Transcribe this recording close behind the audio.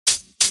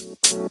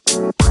Hi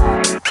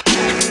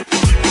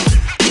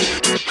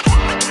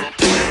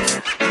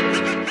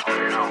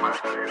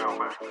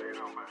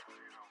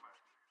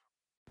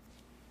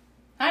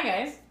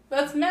guys,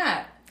 that's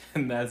Matt.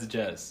 And that's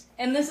Jess.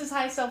 And this is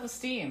High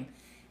Self-Esteem.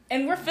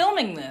 And we're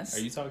filming this.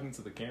 Are you talking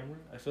to the camera?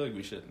 I feel like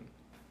we shouldn't.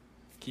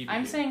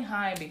 I'm saying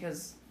hi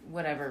because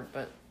whatever,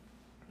 but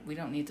we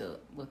don't need to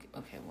look.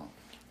 Okay, well.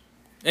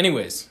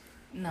 Anyways.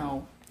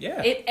 No.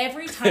 Yeah.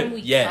 Every time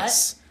we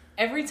yes. cut.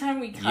 Every time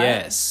we cut.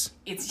 Yes.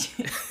 It's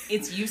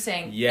you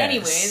saying yes.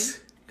 Anyways.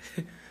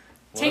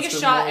 Take a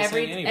shot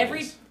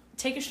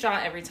take a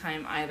shot every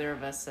time either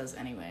of us says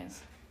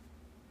anyways.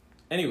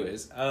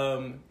 Anyways,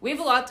 we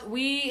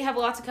have a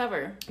lot to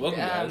cover. Welcome,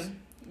 guys.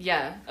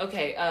 Yeah.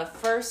 Okay.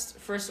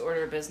 First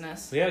order of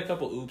business. We had a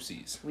couple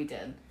oopsies. We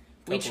did.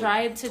 We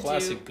tried to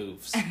classic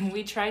goofs.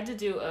 We tried to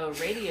do a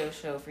radio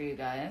show for you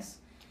guys,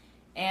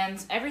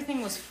 and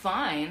everything was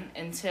fine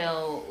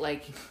until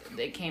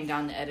it came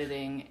down to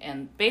editing,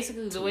 and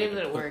basically the way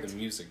that it worked. The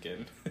music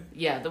in.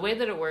 Yeah, the way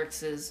that it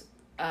works is,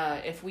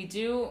 if we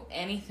do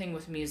anything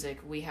with music,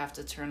 we have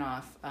to turn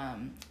off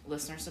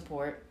listener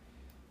support,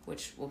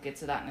 which we'll get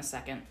to that in a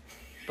second,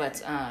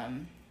 but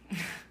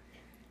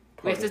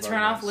we have to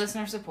turn off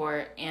listener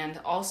support, and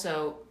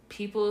also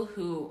people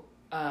who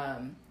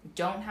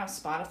don't have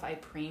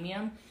Spotify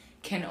Premium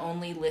can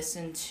only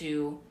listen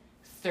to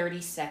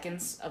 30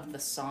 seconds of the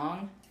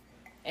song,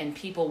 and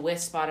people with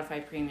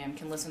Spotify Premium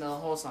can listen to the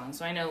whole song.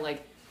 So I know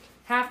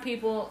half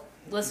people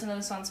listen to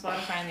this on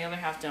Spotify and the other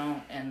half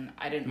don't, and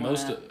I didn't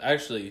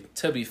actually,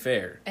 to be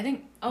fair, I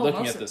think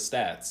looking at the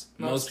stats,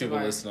 most people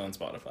listen on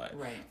Spotify.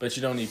 Right. But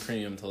you don't need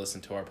premium to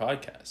listen to our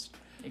podcast.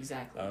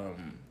 Exactly.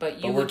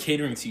 But we're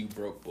catering to you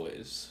broke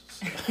boys.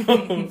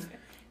 So.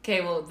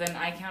 Okay, well, then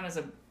I count as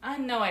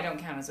no, I don't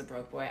count as a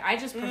broke boy. I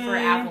just prefer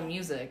Apple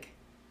Music.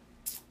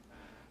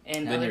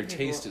 And then your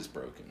taste is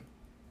broken.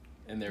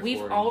 And therefore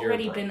we've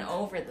already been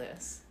over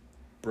this.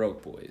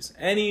 Broke boys.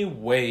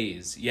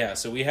 Anyways, yeah,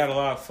 so we had a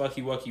lot of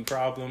fucky-wucky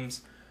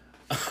problems.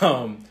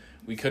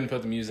 We couldn't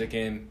put the music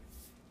in.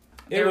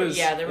 It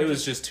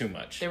was just too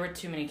much. There were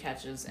too many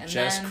catches. And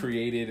Jess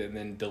created and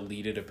then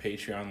deleted a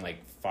Patreon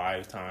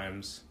 5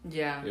 times.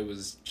 Yeah. It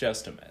was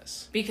just a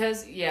mess.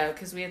 Because we had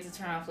to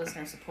turn off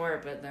listener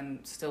support, but then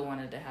still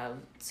wanted to have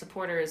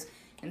supporters.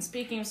 And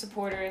speaking of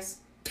supporters,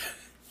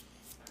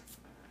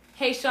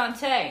 hey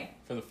Shantae.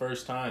 For the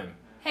first time.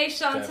 Hey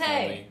Shantae.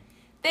 Definitely.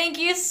 Thank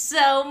you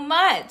so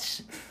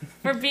much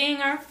for being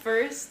our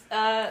first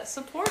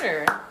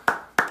supporter.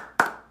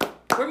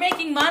 We're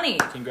making money.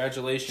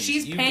 Congratulations.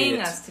 She's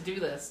paying us to do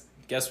this.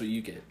 Guess what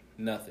you get?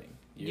 Nothing.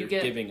 You're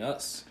giving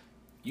us.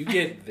 You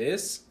get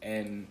this,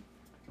 and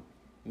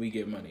we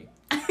get money.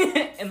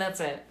 And that's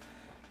it.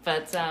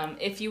 But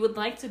if you would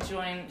like to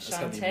join That's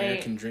how the Shantae...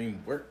 American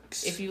dream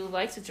works. If you would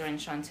like to join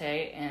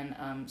Shantae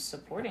in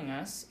supporting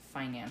us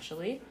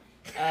financially,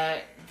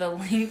 the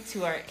link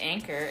to our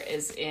anchor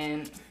is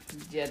in...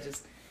 Yeah,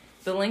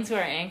 the link to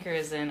our anchor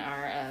is in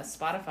our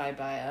Spotify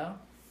bio.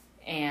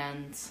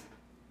 And...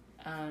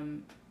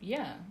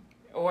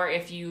 Or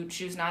if you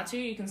choose not to,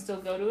 you can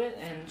still go to it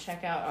and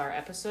check out our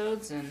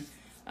episodes and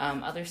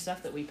other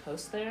stuff that we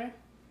post there.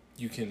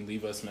 You can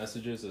leave us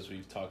messages, as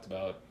we've talked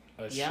about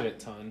a shit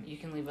ton. You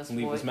can leave us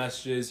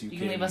messages. You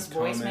can leave us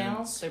comments.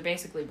 Voicemails. They're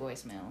basically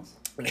voicemails.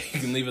 You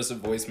can leave us a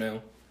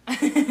voicemail.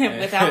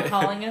 Without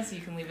calling us,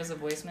 you can leave us a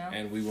voicemail.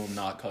 And we will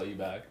not call you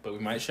back, but we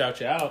might shout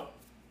you out.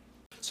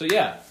 So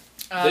yeah,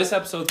 this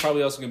episode's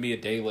probably also going to be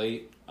a day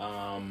late.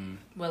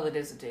 Well, it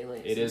is a day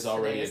late. It is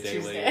already a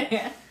day late.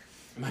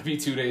 It might be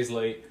 2 days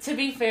late. To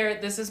be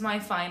fair, this is my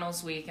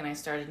finals week, and I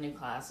started new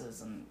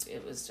classes, and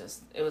it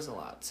was a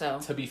lot. So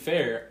to be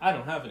fair, I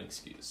don't have an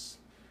excuse.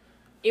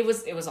 It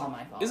was all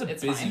my fault. It was a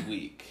busy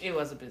week. It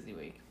was a busy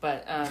week,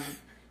 but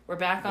we're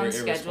back on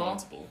schedule.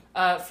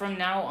 From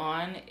now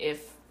on,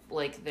 if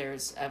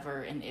there's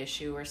ever an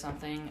issue or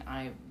something,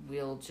 I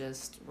will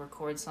just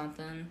record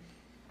something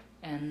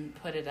and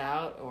put it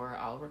out, or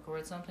I'll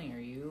record something, or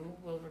you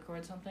will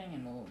record something,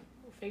 and we'll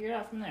figure it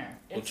out from there.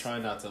 We'll try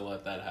not to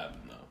let that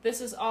happen, though.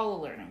 This is all a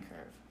learning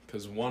curve.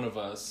 Because one of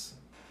us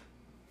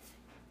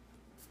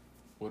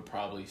would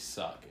probably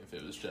suck if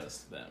it was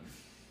just them.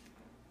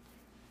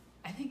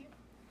 I think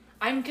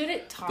I'm good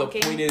at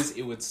talking. The point is,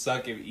 it would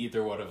suck if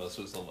either one of us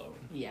was alone.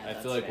 Yeah, I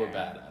feel like we're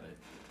bad at it.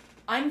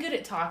 I'm good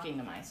at talking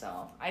to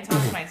myself. I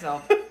talk to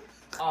myself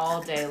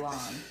all day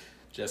long.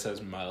 Jess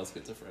has mild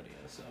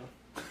schizophrenia, so...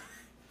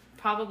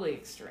 Probably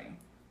extreme.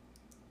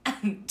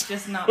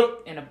 Just not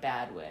in a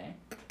bad way.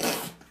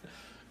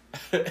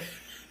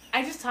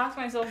 I just talk to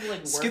myself like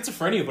work.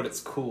 Schizophrenia, but it's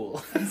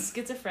cool.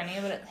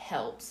 Schizophrenia, but it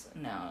helps.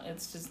 No,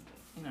 it's just,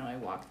 I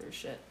walk through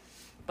shit.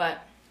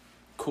 But...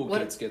 Cool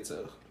kid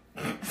schizo.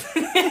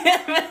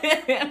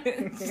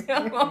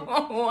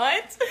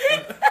 What?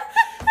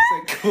 It's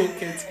like cool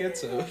kid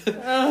schizo.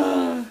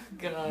 Oh,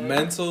 God.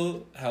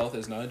 Mental health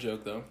is not a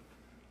joke, though.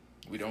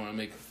 We don't want to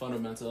make fun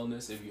of mental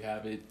illness. If you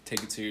have it,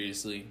 take it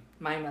seriously.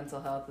 My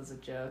mental health is a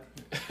joke.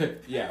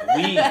 Yeah,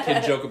 we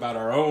can joke about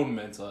our own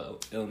mental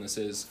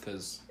illnesses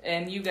because...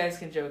 And you guys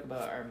can joke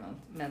about our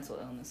mental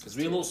illnesses. Because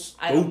we're a little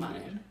stupid. I don't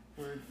mind.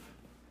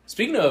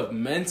 Speaking of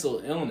mental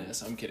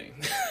illness, I'm kidding.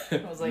 I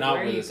was like, where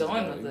are you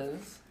going with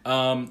this?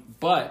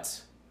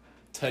 But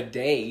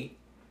today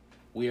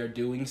we are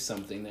doing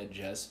something that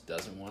Jess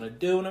doesn't want to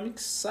do, and I'm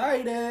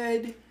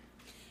excited.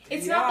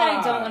 It's not that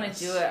I don't want to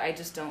do it. I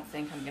just don't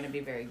think I'm going to be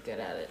very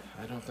good at it.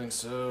 I don't think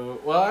so.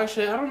 Well,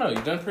 actually, I don't know.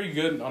 You've done pretty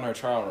good on our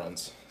trial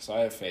runs, so I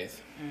have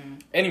faith.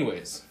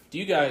 Anyways, do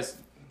you guys...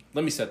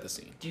 Let me set the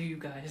scene. Do you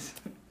guys?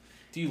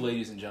 Do you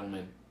ladies and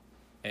gentlemen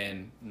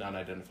and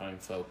non-identifying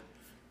folk...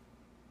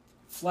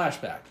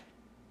 Flashback.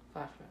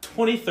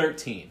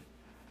 2013.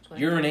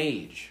 You're an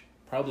age.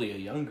 Probably a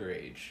younger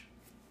age.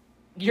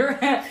 You're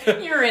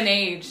an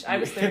age. I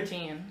was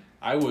 13.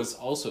 I was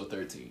also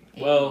 13.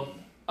 Well...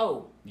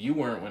 Oh. You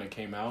weren't when it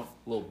came out.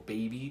 Little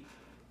baby.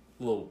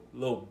 Little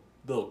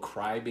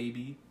cry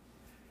baby.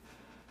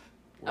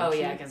 Oh,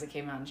 yeah, because it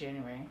came out in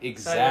January.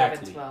 Exactly. So I would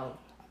have been 12.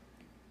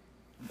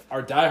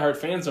 Our diehard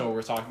fans know what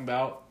we're talking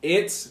about.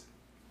 It's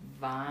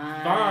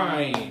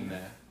Vine.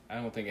 I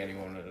don't think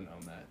anyone would have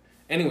known that.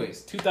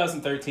 Anyways,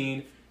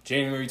 2013,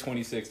 January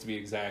 26th to be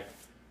exact,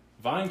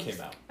 Vine came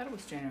out. I thought it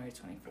was January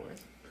 24th.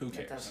 Who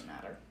cares? It doesn't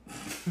matter.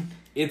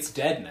 It's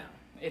dead now.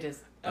 It is.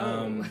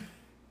 Oh.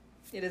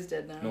 It is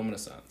dead now. Moment of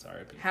silence,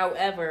 R.I.P.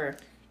 However,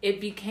 it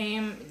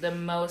became the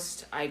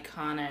most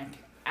iconic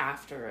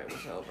after it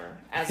was over,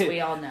 as we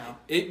all know.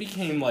 It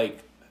became like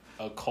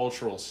a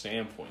cultural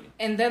standpoint.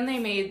 And then they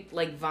made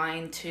like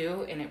Vine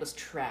 2, and it was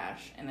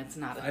trash, and it's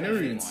not a thing anymore. I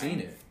never even seen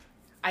it.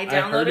 I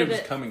heard it was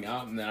coming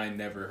out, and then I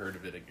never heard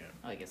of it again.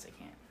 Oh, I guess I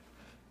can't.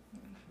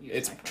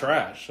 It's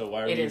trash, so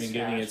why are we even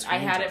giving it screen I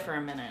had time? it for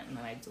a minute, and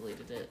then I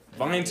deleted it.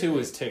 Vine 2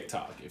 is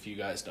TikTok, if you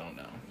guys don't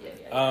know.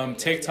 Yeah,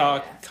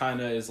 TikTok kind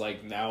of is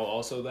like now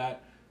also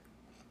that,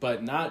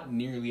 but not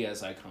nearly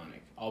as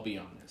iconic, I'll be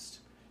honest.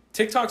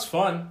 TikTok's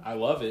fun. I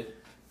love it.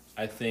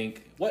 I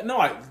think... What? No,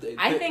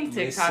 I think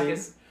TikTok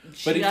is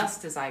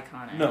just as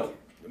iconic. No.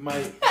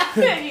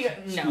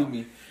 Excuse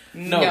me.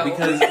 No,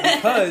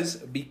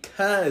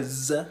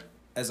 because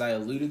as I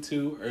alluded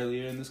to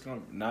earlier in this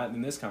not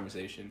in this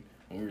conversation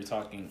when we were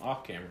talking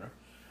off camera,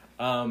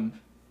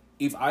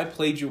 if I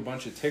played you a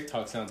bunch of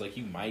TikTok sounds, like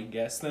you might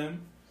guess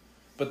them,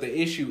 but the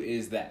issue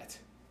is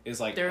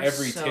like There's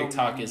every so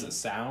TikTok many. is a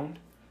sound.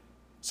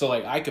 So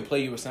like I could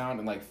play you a sound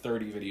and like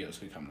 30 videos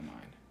could come to mind.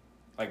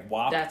 Like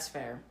WAP. That's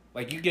fair.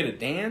 Like you get a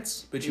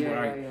dance, but you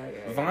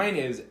yeah. Vine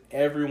is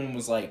everyone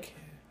was like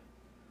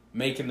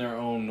making their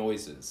own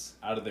noises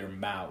out of their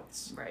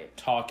mouths. Right.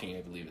 Talking,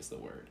 I believe is the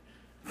word.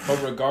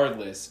 But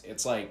regardless,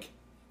 it's like,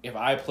 if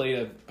I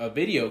played a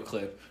video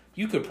clip,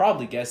 you could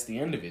probably guess the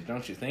end of it,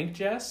 don't you think,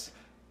 Jess?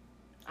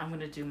 I'm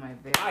going to do my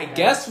very best. I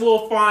guess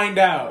we'll find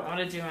out. I'm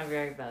going to do my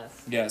very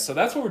best. Yeah, so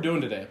that's what we're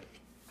doing today.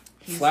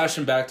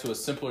 Flashing back to a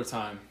simpler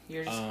time.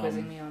 You're just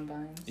quizzing me on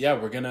Vines? Yeah,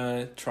 we're going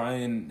to try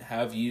and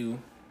have you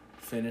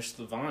finish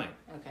the Vine.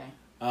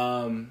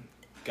 Okay.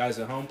 Guys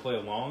at home, play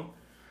along.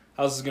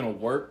 How this is going to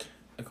work,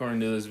 according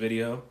to this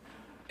video,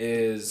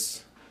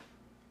 is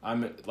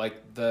I'm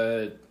like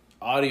the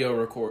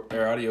audio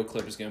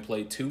clip is going to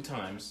play 2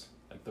 times,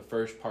 like the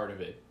first part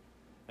of it,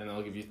 and then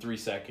I'll give you 3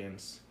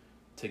 seconds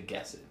to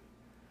guess it.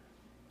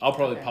 I'll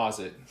probably pause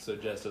it so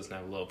Jess doesn't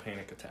have a little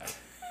panic attack.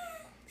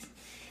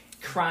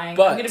 Crying.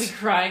 But, I'm going to be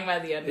crying by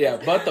the end of it. Yeah,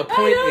 but the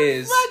point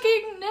is... I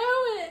don't fucking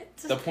know it!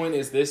 The point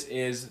is, this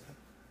is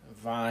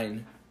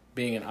Vine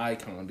being an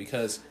icon,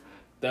 because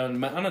the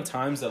amount of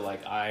times that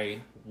like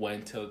I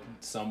went to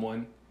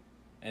someone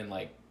and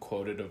like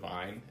quoted a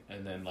Vine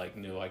and then like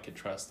knew I could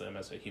trust them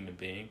as a human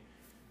being,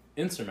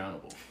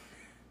 insurmountable.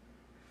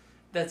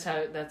 That's how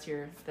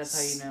you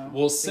know.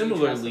 Well,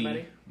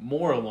 similarly,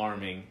 more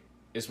alarming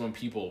is when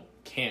people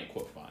can't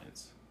quote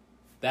Vines.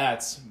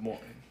 That's more.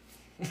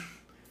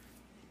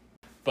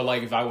 But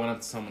like, if I went up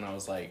to someone, I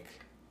was like,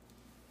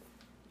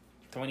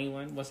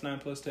 21. What's 9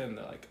 plus 10?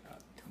 They're like,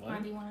 what?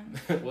 21.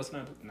 What's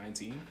 9 plus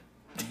 19?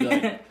 You'd be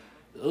like,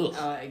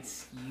 ugh.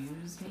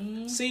 Excuse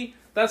me? See,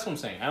 that's what I'm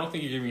saying. I don't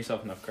think you're giving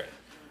yourself enough credit.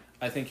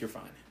 I think you're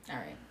fine. All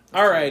right.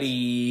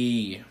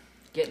 Alrighty.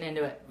 Getting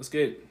into it. Let's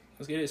get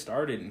it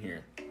started in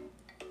here.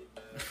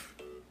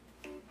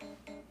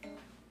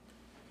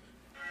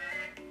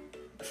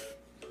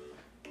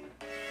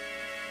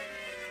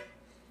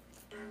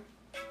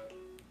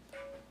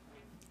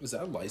 Was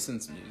that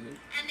licensed music?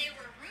 And they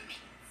were roommates.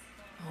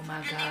 Oh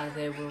my god,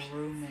 they were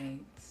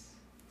roommates.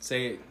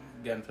 Say it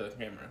again for the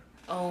camera.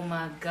 Oh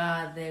my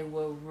god, they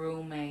were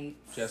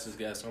roommates. Jess's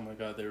guess. Oh my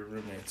god, they were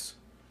roommates.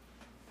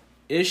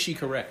 Is she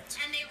correct?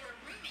 And they were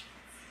roommates.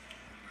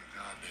 Oh my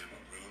god, they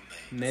were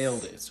roommates.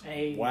 Nailed it.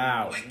 Hey.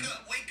 Wow. Wake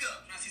up.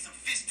 Now see some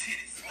fish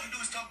titties. All you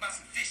do is talk about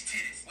some fish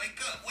titties. Wake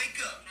up.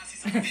 Now see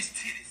some fish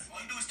titties. All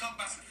you do is talk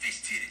about some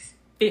fish titties.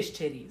 Fish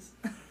titties.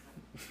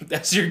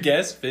 That's your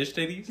guess? Fish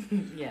titties?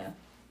 Yeah.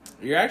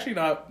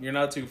 You're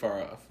not too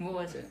far off. What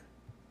was it?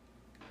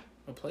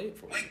 I'll play it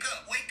for you. Wake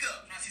up.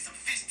 Now see some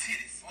fish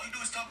titties. All you do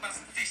is talk about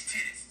some fish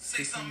titties.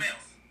 Say something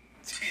else.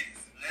 Titties.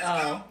 Let's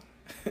Oh.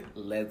 go.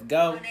 Let's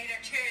go. I need a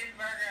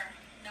cheeseburger.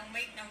 No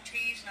meat, no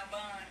cheese, no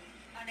bun.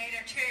 I need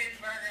a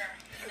cheeseburger.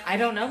 No I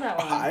don't know that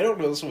one. I don't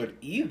know this one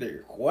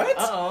either. What?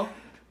 Uh-oh.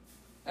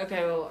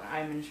 Okay, well,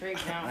 I'm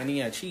intrigued now. I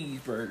need a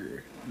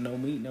cheeseburger. No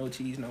meat, no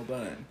cheese, no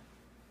bun.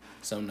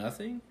 So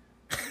nothing?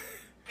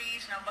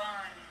 cheese, no bun.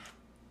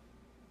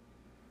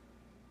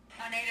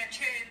 I need a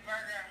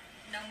cheeseburger.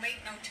 No meat,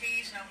 no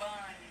cheese, no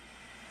bun.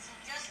 So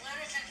just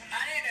lettuce and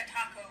I need a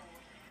taco.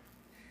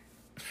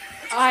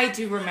 I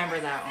do remember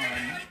that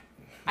one.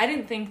 I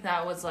didn't think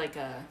that was like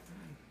a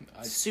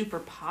super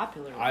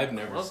popular one. I've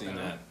never Okay. seen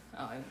that.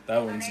 Oh, That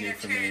I one's need new a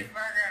for me.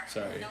 cheeseburger.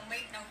 Sorry. No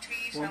meat, no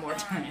cheese, one no more bun.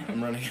 time.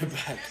 I'm running it back.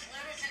 Just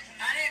lettuce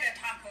and I need a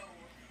taco.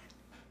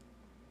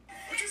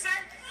 What you say? I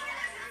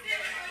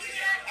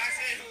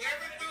said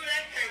whoever threw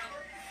that paper.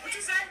 What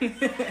you say? I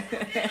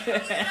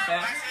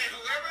said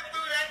whoever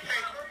threw that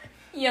paper.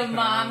 Your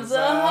mom's a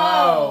Oh.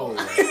 hoe. I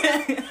said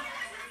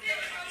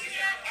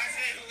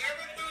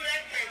whoever threw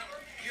that paper.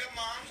 Your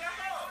mom's a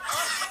hoe.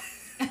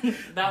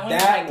 That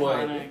one's That iconic.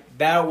 one.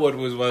 That one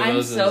was one of I'm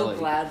those. that so was like-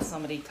 glad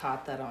somebody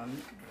caught that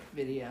on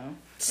video.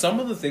 Some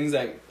of the things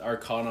that are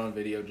caught on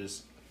video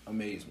just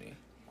amaze me.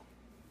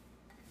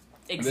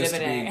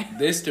 Exhibit A.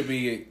 This to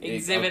be a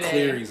Exhibit A.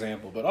 clear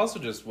example, but also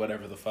just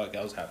whatever the fuck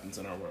else happens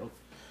in our world.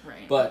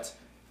 Right. But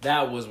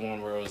that was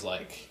one where it was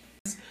like,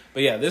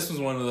 but yeah, this was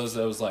one of those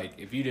that was like,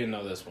 if you didn't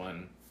know this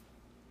one,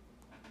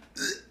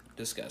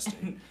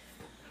 disgusting.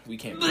 We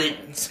can't be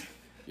friends.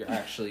 You're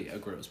actually a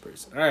gross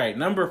person. All right,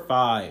 number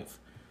 5.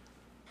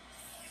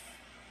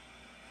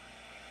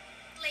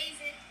 Blaze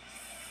it.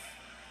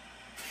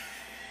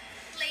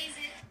 Blaze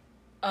it.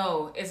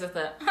 Oh, is it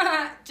the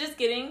just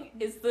kidding?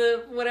 It's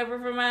the whatever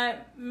for my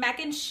mac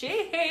and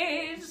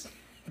cheese.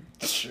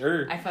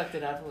 Sure. I fucked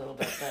it up a little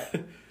bit, but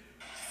Blaze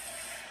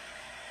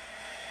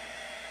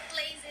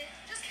it.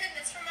 Just kidding,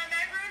 it's for my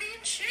macaroni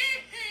and cheese.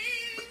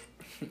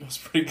 That was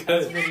pretty that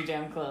was good. pretty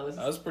damn close.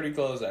 That was pretty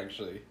close,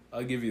 actually.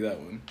 I'll give you that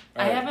one.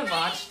 I All right. haven't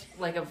watched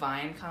like a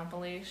Vine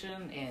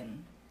compilation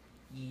in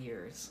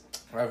years.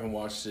 I haven't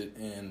watched it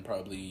in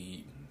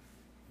probably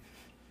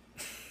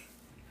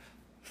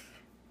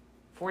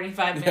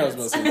 45 Yeah, I was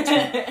minutes. about to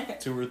say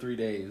 2 or 3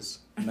 days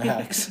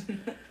max.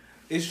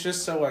 It's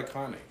just so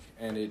iconic,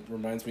 and it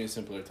reminds me of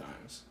simpler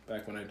times.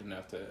 Back when I didn't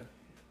have to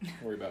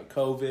worry about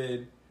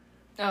COVID,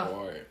 Oh,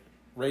 or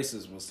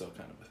racism was still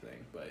kind of a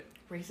thing, but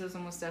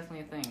racism was definitely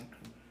a thing.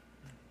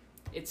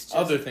 It's just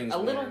Other things a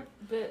little were.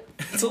 bit.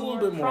 It's a little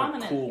bit more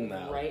prominent cool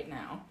now. Right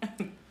now.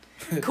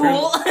 Cool.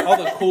 Cool. All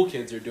the cool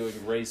kids are doing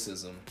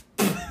racism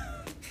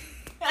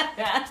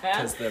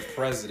because the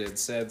president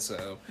said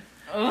so.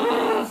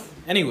 Ugh.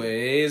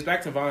 Anyways,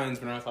 back to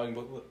Vines. We're not talking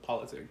about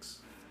politics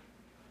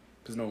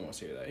because no one wants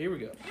to hear that. Here we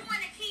go. You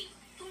want to keep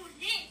doing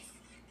this.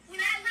 When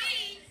I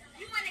leave,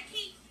 you want to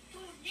keep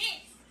doing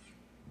this.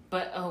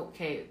 But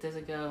okay, does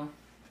it go?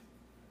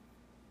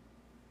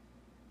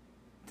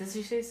 Does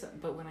he say something?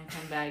 But when I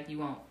come back, you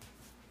won't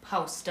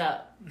post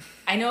up.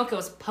 I know it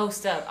goes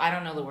post up. I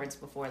don't know the words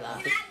before that.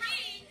 When I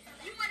leave,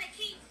 you want to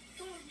keep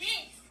doing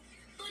this.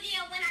 So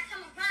then when I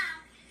come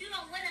around, you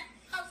don't want to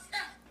post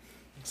up.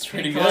 It's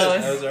pretty Pretty good.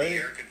 close. That was already.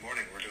 Here, good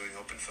morning. We're doing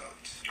open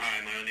phones. Hi,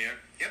 am I on the air?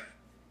 Yep.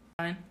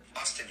 Fine.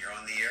 Austin, you're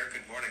on the air.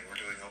 Good morning. We're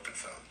doing open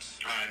phones.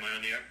 Hi, am I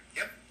on the air?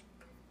 Yep.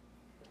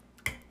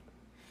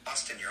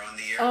 Austin, you're on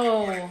the air. Oh. Good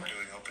morning. We're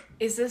doing open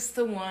Is this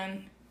the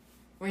one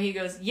where he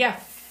goes, "Yeah,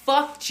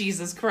 fuck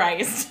Jesus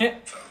Christ"?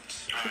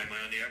 phones. Hi, am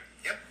I on the air?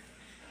 Yep.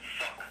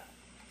 Fuck.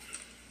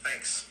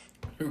 Thanks.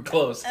 We were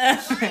close.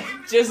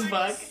 Just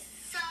fuck.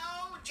 So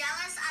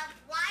jealous of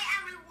why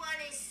everyone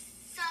is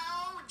so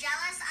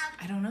jealous of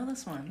I don't know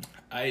this one.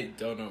 I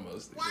don't know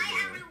most of why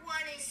these.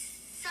 everyone is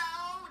so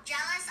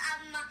jealous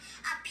of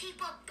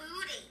people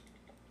booty.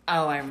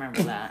 Oh, I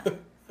remember that.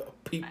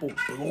 People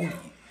booty.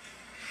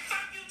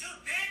 Fuck you too,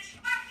 bitch.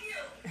 Fuck you.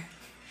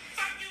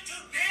 Fuck you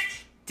too,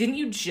 bitch. Didn't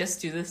you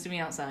just do this to me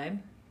outside?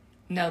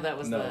 No, that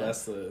was No, the.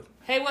 that's the.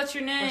 Hey, what's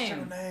your name?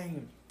 What's your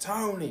name?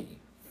 Tony.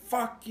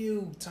 Fuck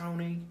you,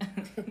 Tony.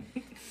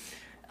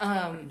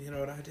 You know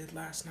what I did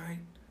last night?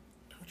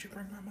 Don't you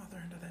bring my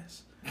mother into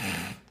this?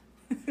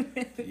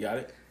 You got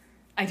it?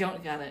 I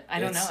don't got it. I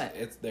don't know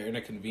it. They're in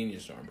a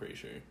convenience store, I'm pretty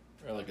sure.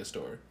 Or like a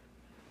store.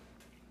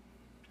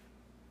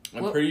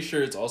 I'm What- pretty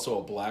sure it's also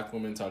a black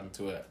woman talking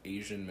to an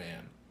Asian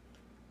man.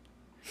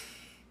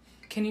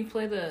 Can you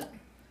play the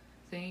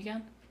thing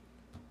again?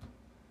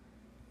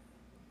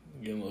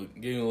 Getting a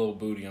little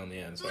booty on the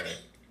end, sorry.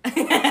 Fuck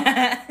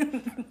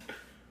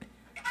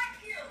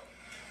you.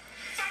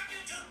 Fuck you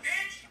too,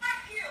 bitch.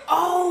 Fuck you.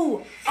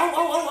 Oh!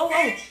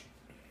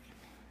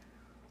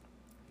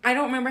 I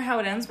don't remember how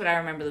it ends, but I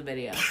remember the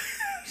video.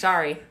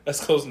 Sorry.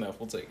 That's close enough,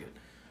 we'll take it.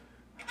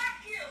 Fuck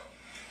you.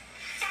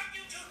 Fuck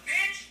you too,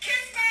 bitch.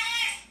 Kiss my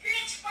ass,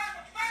 bitch,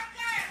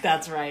 motherfucker.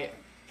 That's right.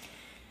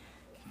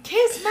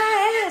 Kiss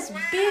my ass, Well,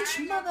 I bitch,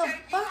 ain't gonna take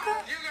you home.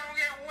 motherfucker. You gonna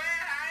get wet.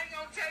 I ain't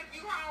gonna take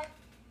you home.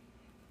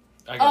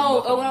 I got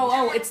nothing on this.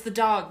 Oh, it's the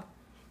dog.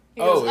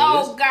 He Oh, goes, it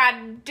oh, is? god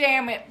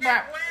damn it. Get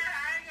wet. I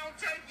ain't gonna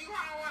take you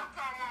home.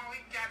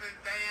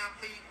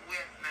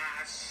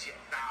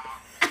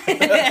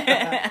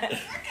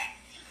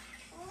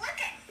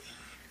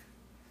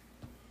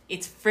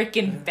 It's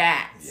freaking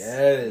bats.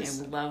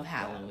 Yes. I love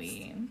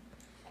Halloween.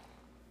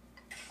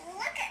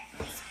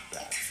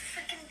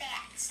 Freaking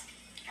bats.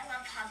 I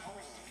love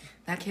Halloween.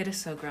 That kid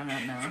is so grown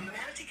up now.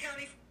 Manatee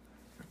County.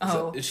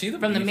 Oh, Is she the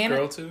from the beef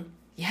girl too?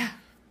 Yeah.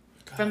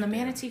 God From the damn.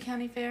 Manatee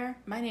County Fair.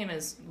 My name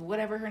is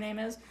whatever her name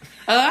is.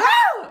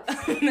 Oh!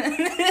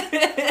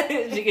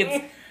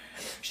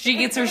 she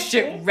gets her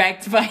shit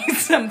wrecked by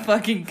some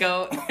fucking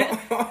goat.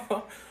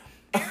 Can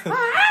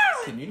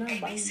you not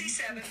buy me?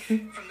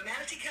 ABC7 from the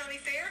Manatee County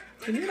Fair.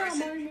 Can you Linda not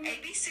buy Carson. me?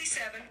 ABC7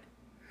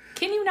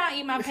 Can you not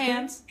eat my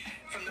pants?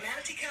 from the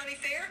Manatee County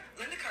Fair.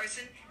 Linda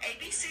Carson.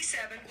 ABC7.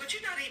 Would you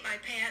not eat my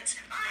pants?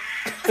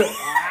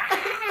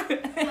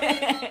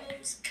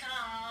 Mom's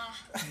car.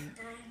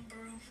 Broom,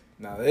 broom.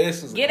 Now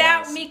this is a Get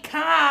out classic. me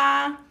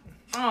car.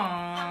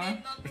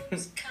 Aww.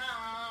 Mom's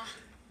car.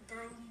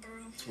 Broom,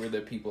 broom. It's weird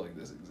that people like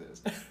this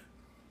exist.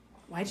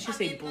 Why did she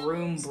say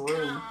broom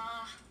broom?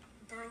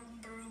 Broom,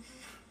 broom.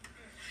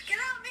 Get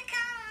out of the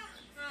car.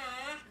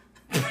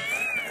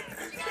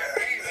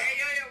 Hey,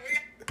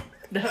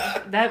 yo,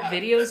 That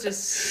video is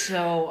just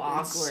so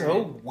awkward. It's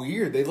so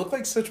weird. They look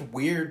like such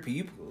weird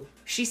people.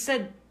 She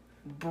said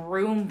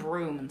broom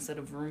broom instead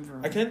of vroom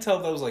vroom. I can't tell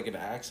if that was like an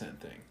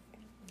accent thing.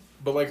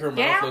 But like her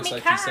Get mouth out looks me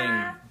like she's saying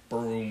car.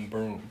 broom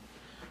broom. Like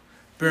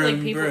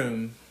Broom people-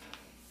 broom.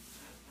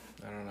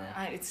 I don't know.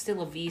 It's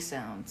still a V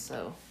sound,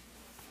 so.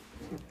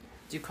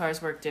 Do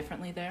cars work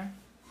differently there?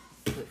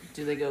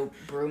 Do they go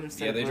broom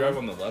instead Yeah, of they broom? drive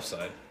on the left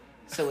side.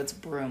 So it's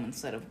broom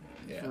instead of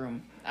Yeah.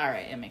 broom.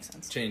 Alright, it makes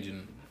sense.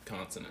 Changing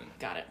consonant.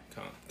 Got it.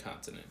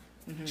 Continent.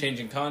 Mm-hmm.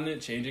 Changing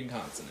continent, changing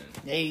consonant.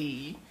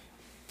 Hey.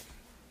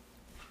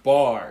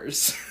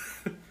 Bars.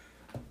 where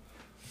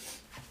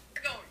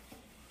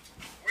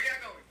y'all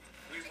going?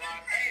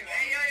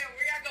 Hey, yo,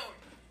 where y'all going?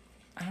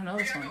 I don't know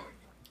Where this y'all one. going?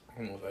 I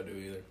don't know if I do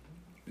either.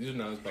 These are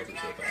not as popular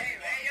as I thought.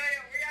 Hey, yo,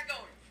 where y'all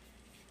going?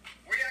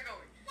 Where y'all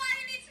going? Why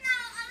you need to know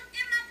I'm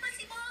in my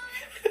pussy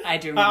boy? I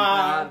do remember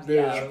that. dude.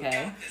 Yeah, You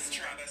okay. got this,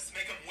 Travis.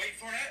 Make 'em wait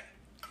for it.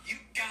 You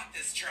got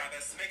this,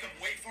 Travis. Make 'em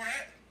wait for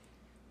it.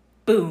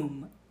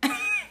 Boom.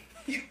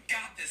 You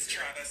got this,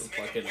 Travis. Look Make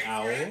 'em like an wait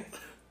owl. for it.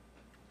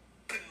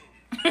 Boom.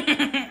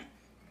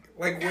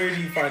 Like, where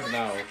do you find an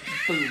owl?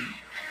 Boom. What's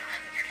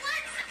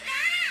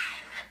that?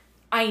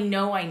 I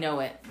know it. What's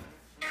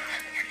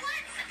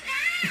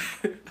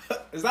that?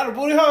 Is that a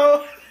booty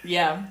hole?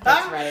 Yeah,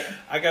 that's right.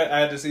 I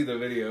had to see the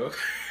video.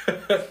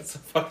 It's a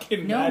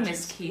fucking No, magic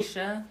Miss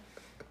Keisha.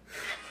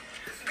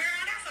 Girl,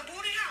 that's a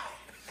booty hole.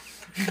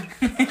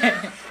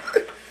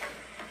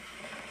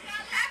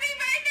 Happy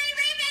birthday,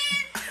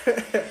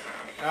 baby!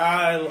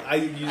 I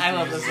used to I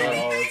love use this that one.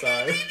 all the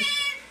time.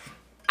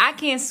 I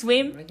can't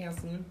swim. I can't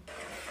swim.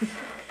 Happy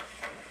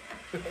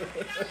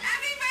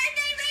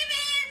birthday,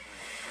 baby!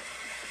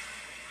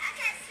 I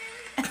can't see.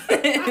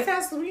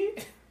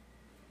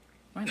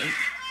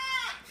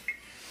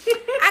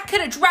 I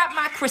could have dropped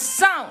my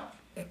croissant.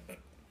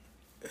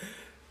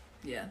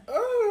 Yeah,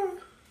 Oh.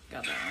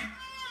 got that one.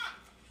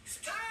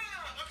 Stop!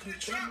 I'm gonna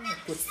drop my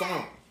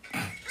Croissant.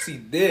 See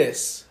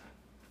this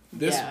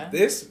Yeah.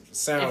 this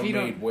sound If you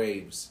don't- made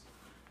waves.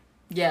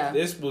 Yeah,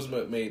 This was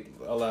what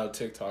allowed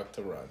TikTok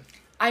to run.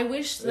 I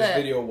wish This that.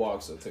 video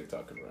walks so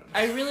TikTok could run.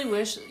 I really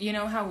wish, you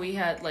know how we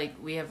have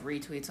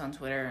retweets on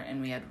Twitter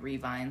and we had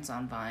revines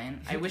on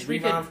Vine. I wish we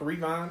could. for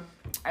Revine.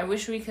 I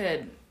wish we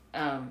could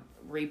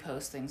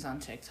repost things on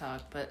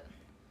TikTok, but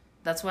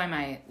that's why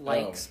my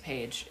likes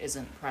page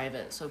isn't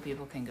private, so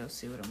people can go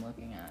see what I'm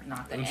looking at.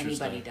 Not that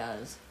Interesting. anybody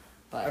does,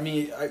 but I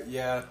mean, I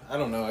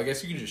don't know. I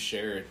guess you could just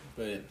share it,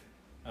 but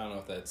I don't know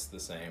if that's the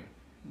same.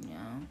 yeah,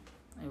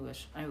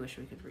 I wish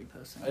we could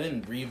repost I it.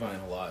 didn't Revine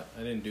a lot.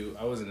 I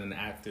wasn't an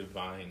active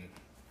Vine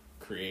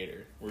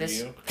creator. Were This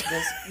you?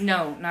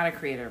 no, not a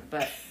creator,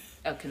 but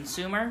a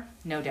consumer,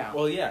 no doubt.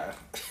 Well, yeah.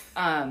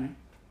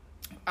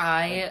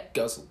 I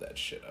Guzzled that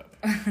shit up.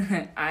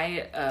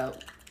 I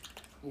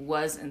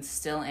was and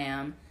still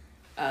am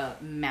a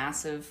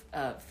massive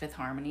Fifth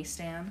Harmony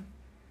stan.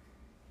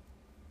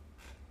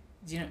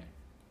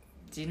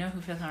 Do you know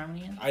who Fifth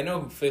Harmony is? I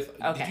know who Fifth.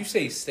 Okay. Did you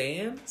say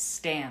Stan?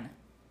 Stan.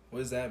 What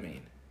does that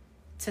mean?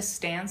 To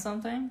stan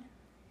something?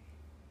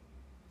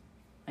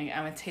 Like,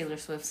 I'm a Taylor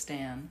Swift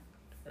stan.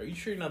 Are you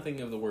sure you're not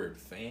thinking of the word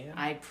fan?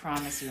 I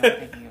promise you I'm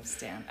thinking of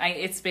stan.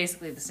 It's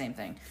basically the same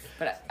thing.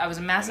 But I was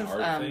a massive...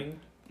 An art thing?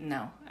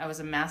 No, I was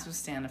a massive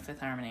stan of Fifth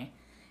Harmony.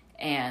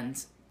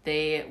 And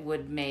they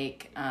would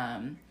make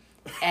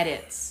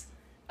edits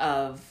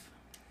of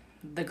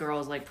the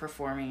girls, like,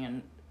 performing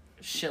and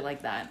shit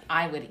like that.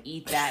 I would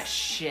eat that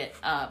shit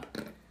up.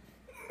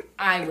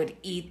 I would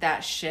eat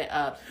that shit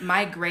up.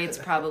 My grades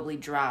probably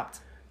dropped.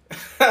 You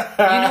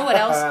know what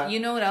else? You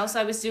know what else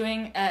I was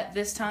doing at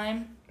this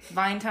time?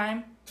 Vine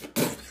time.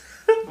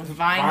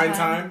 Vine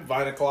time?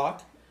 Vine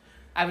o'clock?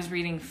 I was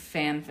reading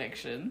fan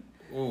fiction.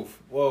 Oof.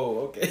 Whoa,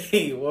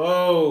 okay.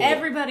 Whoa.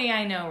 Everybody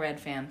I know read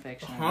fan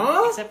fiction.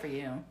 Huh? Except for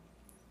you.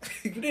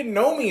 You didn't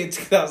know me in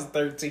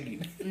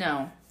 2013.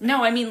 No,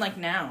 I mean like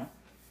now.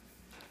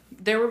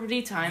 there would be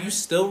You times.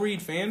 still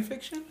read fan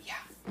fiction?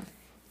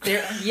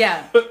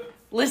 Yeah.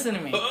 Listen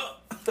to me.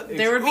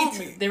 There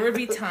Excuse me. would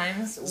be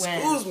times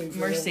when Excuse me, fam.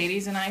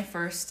 Mercedes and I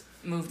first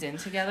moved in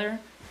together,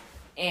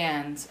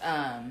 and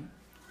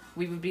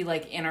we would be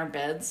like in our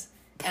beds,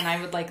 and I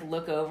would like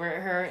look over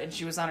at her, and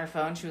she was on her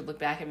phone. She would look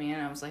back at me,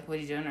 and I was like, "What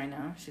are you doing right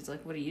now?" She's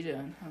like, "What are you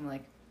doing?" I'm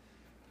like,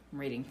 "I'm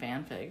reading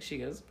fanfic." She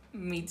goes,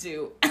 "Me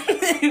too."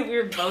 We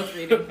were both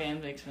reading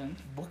fan fiction.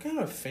 What kind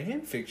of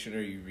fan fiction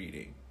are you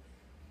reading?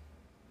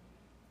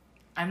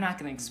 I'm not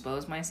gonna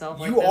expose myself.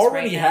 Like You this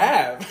already right now.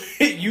 have.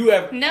 You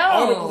have No.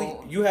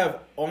 audibly. You have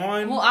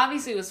on. Well,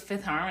 obviously it was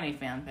Fifth Harmony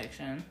fan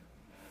fiction.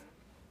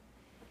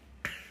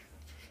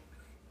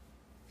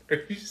 Are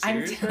you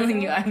I'm serious?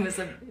 telling you, right I was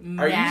a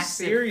now? Are you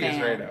massive serious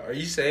fan. right now? Are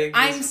you saying? This,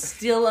 I'm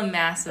still a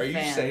massive Are you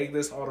fan. saying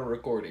this on a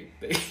recording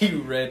that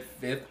you read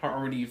Fifth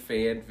Harmony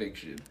fan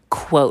fiction?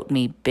 Quote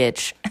me,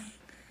 bitch.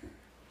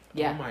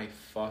 Yeah. Oh my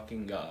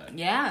fucking god.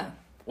 Yeah.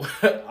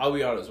 I'll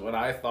be honest. When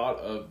I thought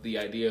of the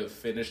idea of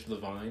Finish the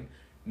Vine,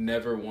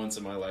 never once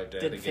in my life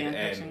did I Did think it'd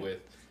fan fiction? end with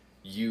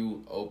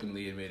you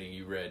openly admitting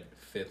you read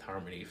Fifth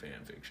Harmony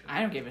fan fiction.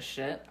 I don't give a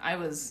shit.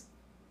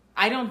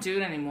 I don't do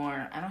it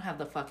anymore. I don't have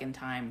the fucking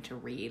time to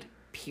read.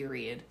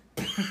 Period.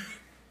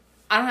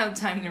 I don't have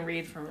time to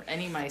read from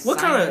any of my What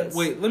kind of assignments.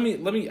 wait?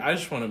 Let me. I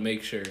just want to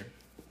make sure.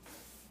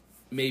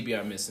 Maybe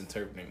I'm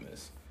misinterpreting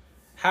this.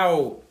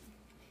 How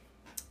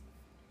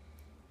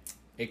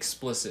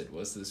explicit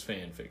was this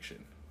fan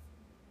fiction?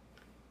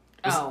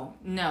 Oh,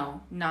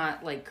 no.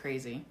 Not like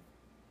crazy.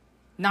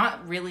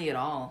 Not really at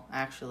all,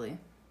 actually.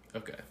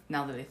 Okay.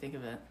 Now that I think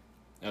of it.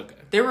 Okay.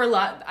 There were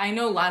I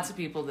know lots of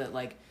people that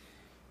like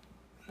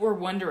were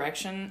One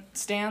Direction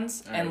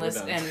stans All right, and we're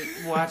listen done.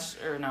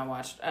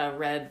 and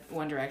read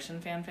One Direction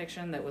fan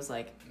fiction that was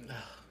like Oh,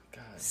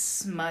 God.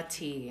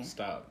 smutty.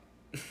 Stop.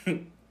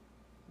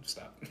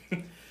 Stop.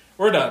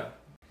 We're done.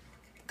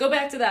 Go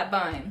back to that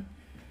Vine.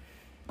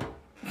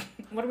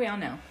 What are we on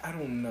now? I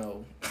don't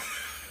know.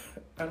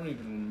 I don't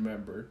even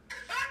remember.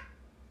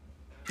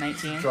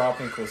 19.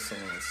 Dropping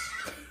croissants.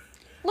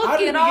 Look How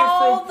did at we get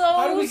all from, those.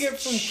 How do we get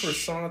from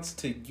croissants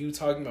to you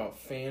talking about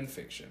fan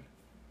fiction?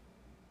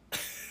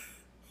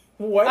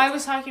 What? I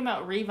was talking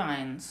about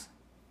revines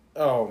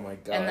Oh my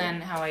god. and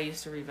then how I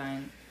used to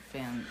revine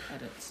fan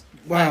edits.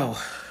 Wow.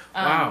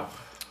 Wow.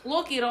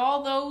 Look at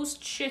all those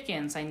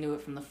chickens. I knew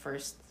it from the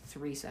first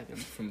 3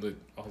 seconds. From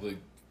all the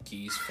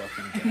geese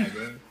fucking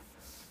gagging.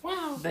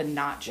 Wow. The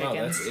not chickens.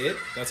 Wow, that's it?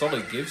 That's all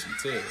it gives you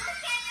too.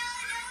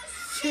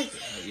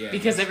 Yeah.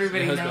 Because that's-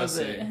 everybody I was about knows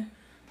to it. say,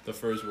 the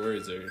first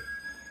words are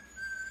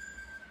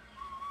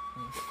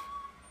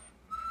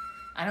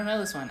I don't know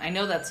this one. I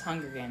know that's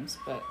Hunger Games,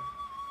 but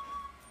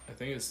I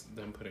think it's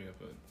them putting up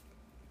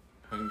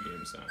a Hunger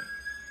Games sign.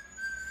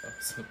 Oh,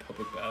 it's a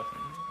public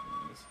bathroom.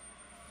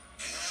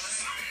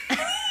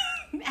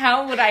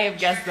 how would I have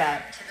guessed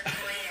that? To the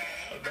foyer.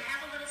 I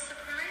have a little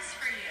surprise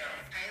for you.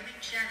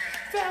 Kylie Jenner.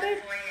 That to a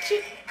the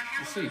foyer. chi- I have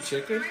You a see little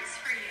chicken? surprise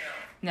for you.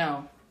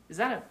 No. Is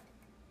that a...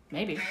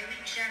 Maybe.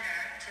 Kylie Jenner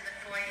to the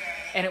foyer.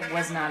 And it I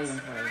was have a not little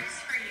even for surprise us.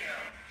 for you.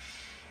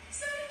 Is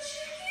that a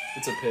chicken?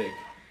 It's a pig.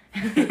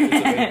 It's a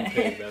baby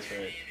pig, that's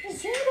right.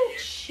 Is that a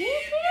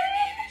chicken?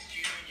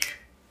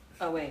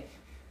 Oh, wait.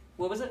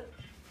 What was it?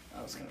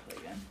 I was going to play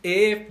again.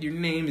 If your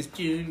name is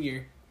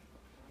Junior.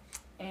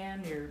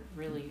 And you're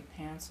really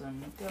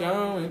handsome.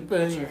 Go and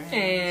put your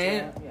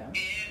hand. up. Yeah. If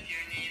your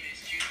name is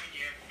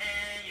Junior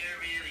and you're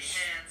really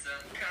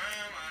handsome,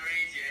 come on,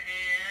 raise your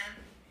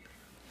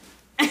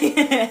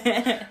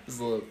hand. This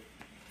little.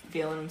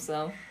 Feeling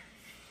himself.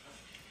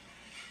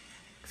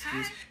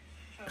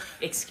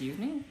 Excuse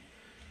me?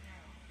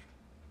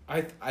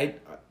 I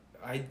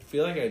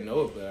feel like I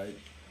know it, but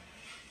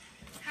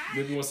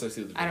maybe once I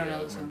see the video, I don't know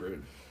I'll this one. remember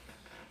it.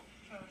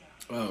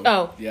 Oh.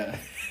 Oh. Yeah.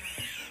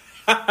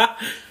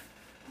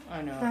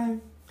 I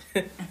know.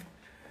 Okay.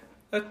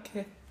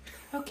 Okay.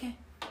 Okay.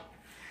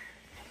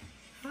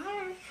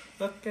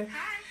 Okay.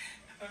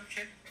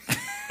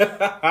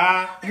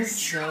 It's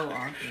so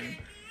awkward.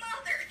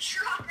 Mother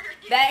trucker,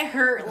 That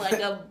hurt like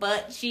a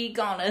butt cheek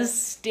on a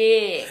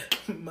stick.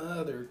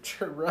 Mother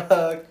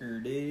trucker,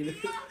 dude.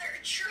 mother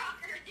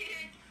trucker, dude.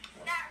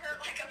 That hurt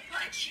like a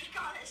butt cheek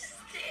on a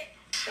stick.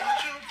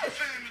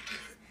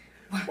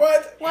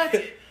 What? What?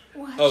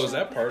 What? Oh, is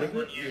that part of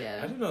it? I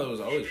Yeah. didn't know that was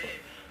always part of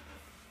it.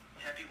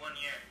 Happy 1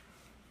 year.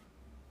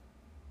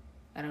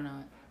 I don't know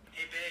it.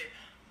 Hey, babe.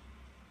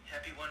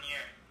 Happy 1 year.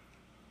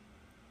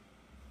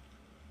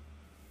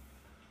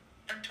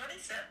 I'm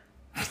 27.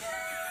 You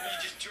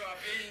just drop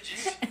in and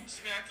just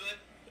smack the lip.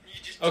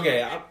 You just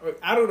Okay,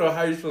 I don't know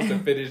how you're supposed to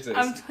finish this.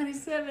 I'm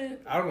 27.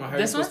 I don't know how you're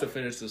This supposed one? to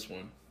finish this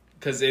one.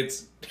 Because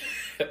it's...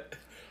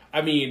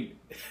 I mean...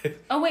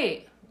 Oh,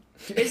 wait.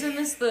 Isn't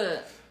this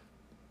the...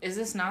 Is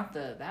this not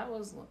the... That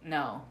was...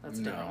 No, that's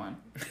a different one.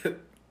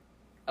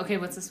 Okay,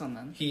 what's this one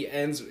then? He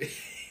ends...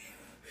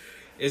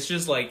 It's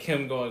just like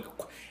him going...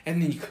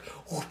 And then you...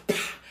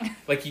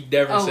 Like he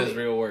never Oh, says wait.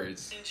 real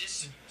words. and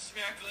just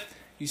smack the lip.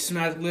 You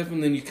smack the lip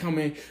and then you come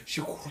in...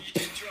 You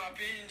just drop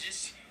in and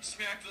just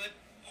smack the lip.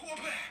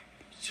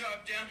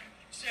 Drop down.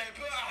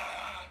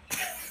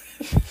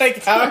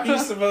 Like, how are you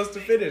supposed to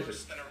finish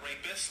Worse it? than a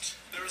rapist.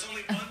 There is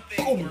only one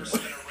thing worse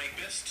than a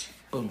rapist.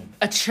 Boom.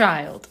 A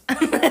child.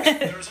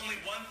 There is only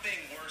one thing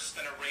worse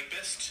than a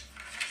rapist.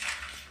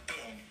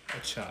 Boom. A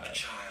child. A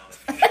child.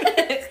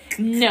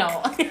 No.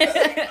 Colorado. You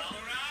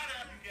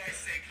guys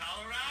say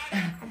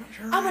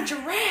Colorado. I'm a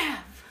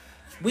giraffe.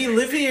 We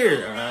live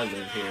here. Or I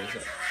live here. So.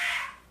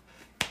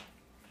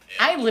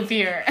 I live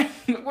here.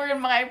 We're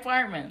in my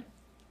apartment.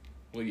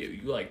 Well,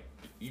 yeah,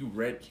 you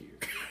rent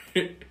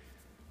here.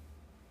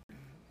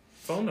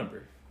 Phone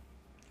number.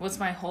 What's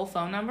my whole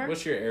phone number?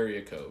 What's your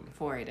area code?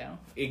 480.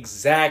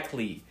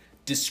 Exactly.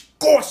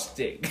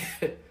 Disgusting.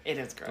 It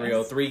is gross.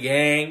 303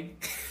 gang.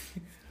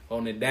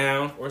 Holding it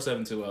down. Or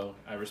 720.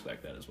 I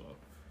respect that as well.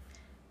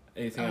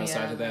 Anything Oh,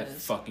 outside yeah, of that, that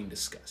is- fucking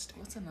disgusting.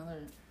 What's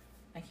another?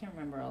 I can't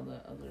remember all the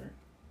other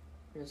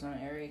Arizona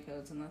area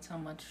codes, and that's how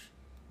much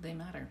they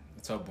matter.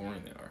 That's how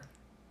boring they are.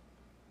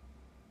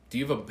 Do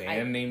you have a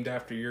band named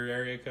after your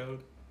area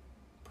code?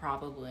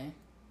 Probably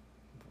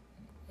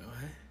What?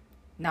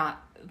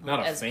 not Not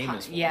a as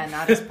famous one. Yeah,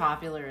 not as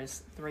popular as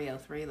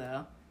 303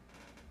 though.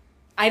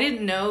 I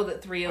didn't know that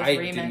I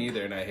 303 didn't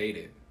either, and I hate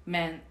it.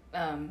 meant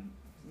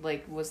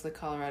was the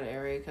Colorado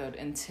area code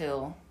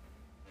until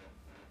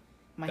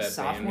my That band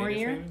sophomore made it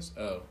year. famous?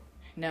 Oh.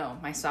 No,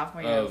 my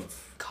sophomore year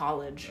of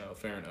college. Oh,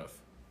 fair enough.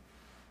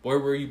 Where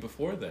were you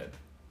before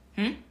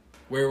then?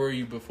 Where were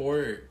you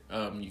before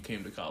you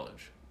came to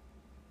college?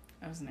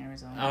 I was in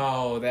Arizona,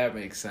 Oh, that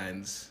makes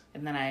sense.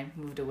 and then I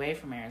moved away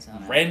from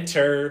Arizona.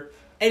 Renter.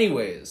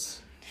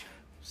 Anyways,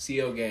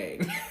 CO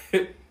gang.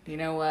 You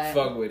know what?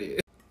 Fuck with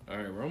it. All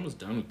right, we're almost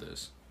done with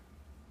this.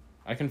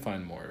 I can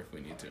find more if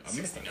we need to. I'm gonna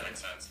 69 find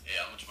cents.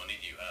 Yeah, how much money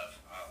do you have?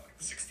 Like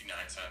 69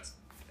 cents.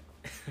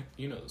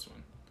 You know this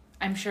one.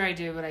 I'm sure I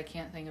do, but I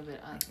can't think of it.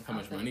 How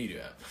much money do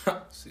you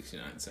have?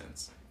 69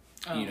 cents.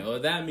 Oh. You know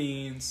what that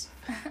means.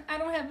 I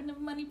don't have enough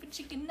money for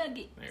chicken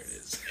nuggets. There it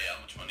is. Yeah,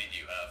 how much money do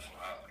you have?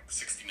 Like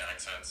 69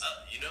 cents.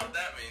 You know what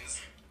that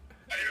means?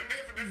 I don't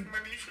have enough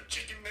money for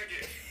chicken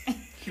nugget.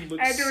 He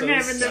looks I don't so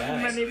have sad.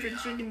 enough money for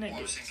chicken What I was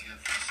nuggets. thinking of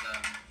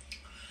was,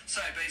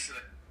 so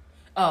basically...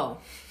 Oh.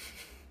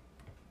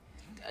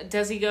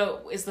 Does he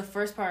go, is the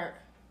first part...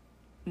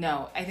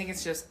 No, I think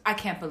it's just, I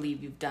can't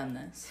believe you've done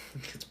this.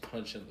 Gets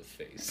punched in the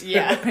face.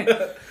 Yeah.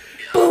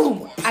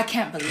 Boom! I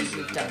can't believe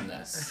you've done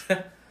this.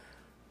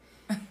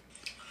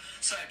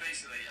 So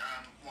basically,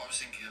 what I was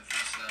thinking of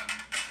was,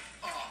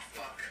 oh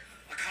fuck,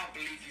 I can't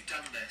believe you've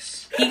done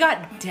this. He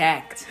got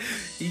decked.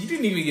 He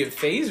didn't even get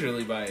phased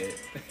really by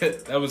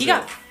it. That was He it.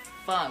 got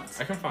fucked.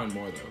 I can find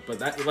more though, but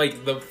that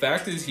the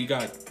fact is he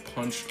got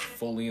punched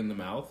fully in the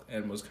mouth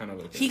and was kind of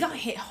okay. He got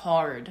hit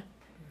hard.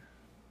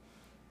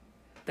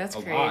 That's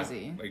a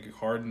crazy. lot, like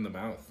hard in the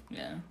mouth,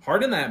 Yeah.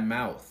 hard in that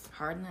mouth.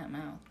 Hard in that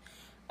mouth.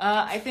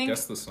 I think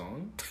Guess the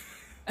song.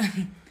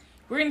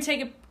 we're going to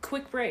take a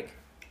quick break.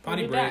 We'll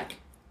Potty be break. back.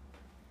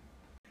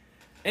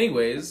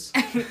 Anyways,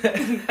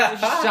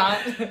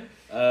 Shot.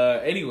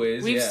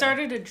 anyways, We've yeah.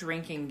 started a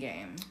drinking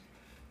game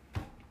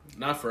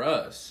Not for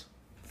us.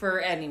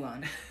 for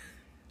anyone.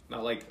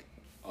 Not like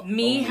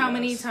Me, only how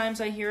many us. times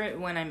I hear it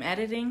when I'm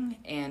editing,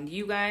 and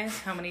you guys,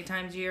 how many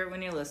times you hear it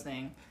when you're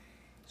listening.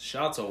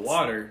 Shots of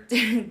water.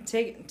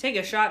 Take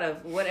a shot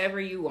of whatever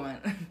you want.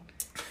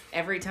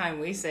 Every time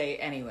we say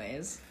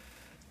anyways.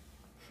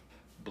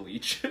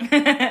 Bleach.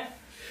 That's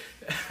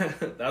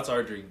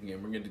our drinking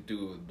game. We're gonna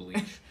do it with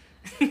bleach.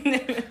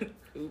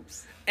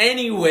 Oops.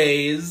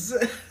 Anyways,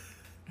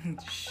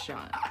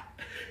 Shot.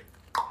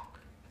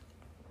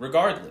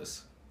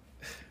 regardless,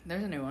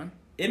 There's a new one.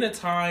 in a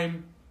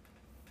time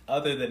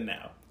other than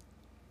now.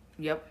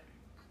 Yep.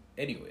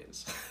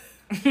 Anyways,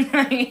 I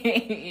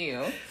hate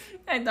you.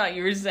 I thought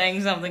you were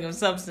saying something of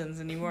substance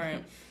and you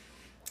weren't.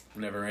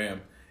 never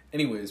am.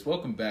 Anyways,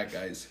 welcome back,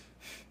 guys.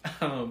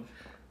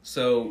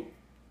 So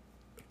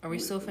Are we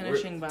still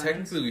finishing Vines?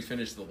 Technically, we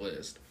finished the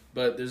list,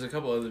 but there's a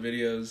couple other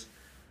videos.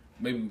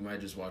 Maybe we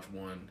might just watch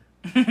one.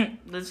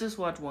 Let's just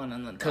watch one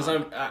and then Because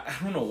talk. I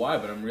don't know why,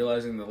 but I'm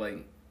realizing that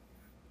like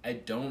I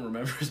don't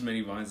remember as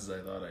many Vines as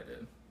I thought I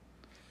did.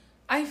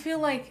 I feel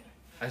like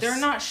they're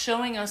not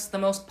showing us the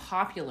most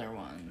popular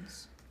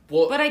ones.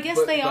 Well, But I guess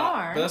they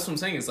are. But that's what I'm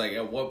saying. It's like,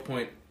 at what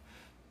point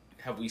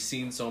have we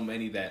seen so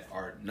many that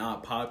are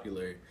not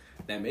popular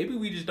that maybe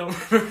we just don't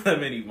remember that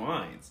many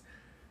Vines?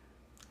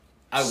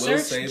 I will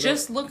Search, say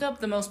just look up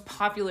the most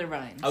popular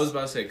Vines. I was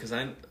about to say, because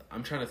I'm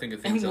trying to think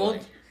of and things that we'll,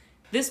 like...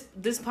 this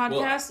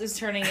podcast is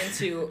turning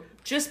into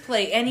just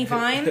play any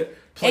Vine,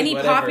 Play any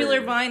whatever.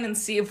 popular Vine, and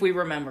see if we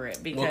remember it.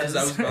 Because Well, because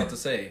I was about to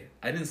say,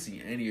 I didn't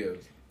see any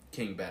of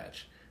King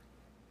Batch.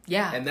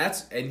 yeah,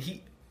 And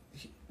he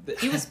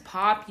he was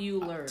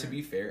popular. To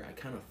be fair, I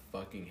kind of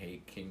fucking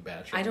hate King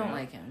Batch. I don't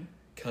like him.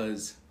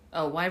 Because...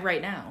 Oh, why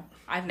right now?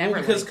 I've never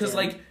because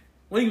liked him. like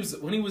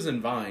when he was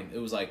in Vine, it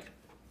was like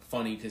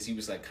funny because he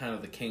was like kind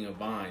of the king of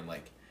Vine.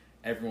 Like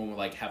everyone would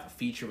like have a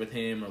feature with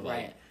him or like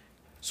Right.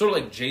 sort of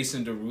like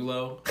Jason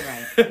Derulo.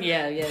 Right.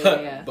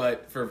 Yeah.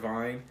 But for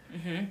Vine,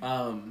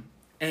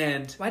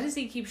 And Why does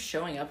he keep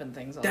showing up in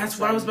things all that's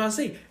of a what I was sudden? about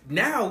to say.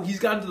 Now he's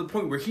gotten to the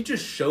point where he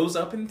just shows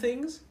up in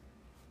things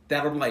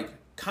that I'm like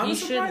kind He of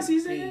surprised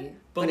he's in shouldn't it. be,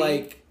 But but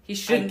like he I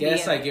shouldn't be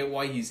guess in I it. get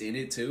why he's in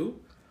it too.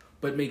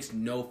 But it makes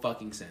no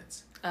fucking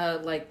sense.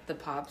 Like the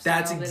pop.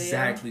 That's style video?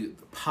 exactly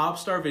the pop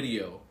star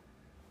video,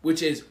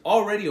 which is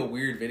already a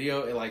weird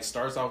video. It like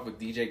starts off with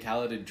DJ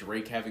Khaled and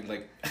Drake having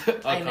like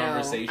a I know.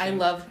 conversation.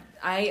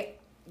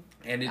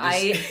 And it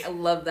is, I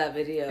love that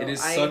video. it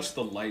is such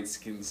the light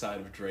skinned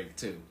side of Drake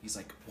too. He's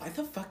like, why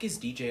the fuck is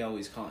DJ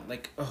always calling?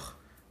 Like, ugh,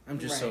 I'm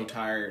just so Right.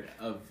 tired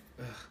of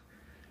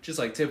just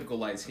like typical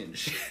light skinned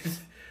shit.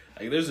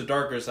 Like, there's a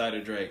darker side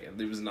of Drake,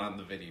 and it was not in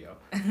the video.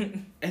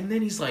 And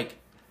then he's like,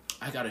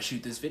 I gotta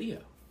shoot this video.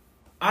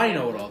 I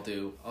know what I'll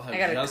do. I'll I have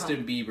gotta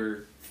Justin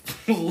Bieber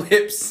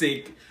lip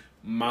sync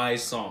my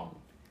song.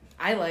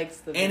 I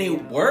liked the video. And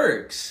it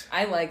works.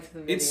 I liked the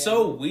video. It's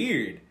so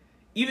weird.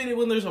 Even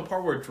when there's a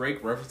part where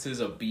Drake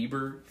references a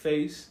Bieber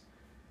face,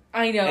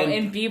 I know, and-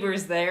 and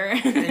Bieber's there.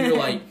 and you're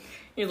like,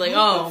 you're like, what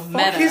oh, the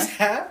fuck meta. is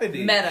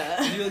happening?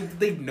 Meta. You're like, did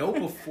they know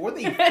before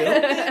they filmed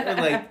it? Or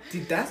like,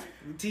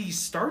 did he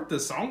start the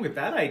song with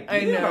that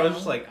idea? I know. I was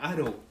just like, I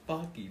don't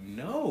fucking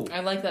know. I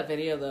like that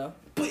video though.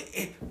 But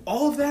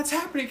all of that's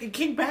happening, and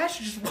King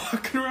Bash is just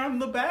walking around in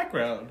the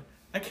background.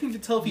 I can't even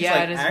tell if he's Yeah, it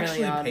like is actually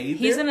really odd. paid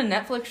He's there. in a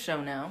Netflix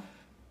show now.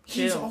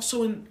 He's too.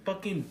 also in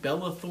fucking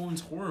Bella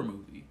Thorne's horror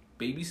movie,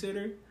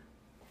 Babysitter.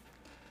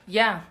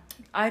 Yeah,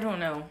 I don't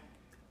know.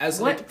 As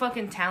What like,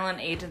 fucking talent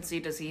agency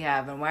does he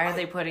have, and why are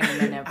they putting him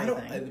in I don't.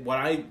 everything? What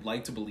I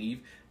like to believe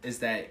is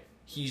that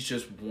he's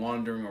just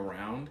wandering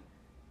around,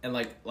 and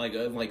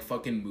like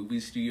fucking movie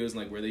studios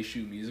and like where they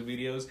shoot music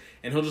videos,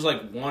 and he'll just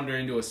like wander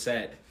into a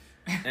set,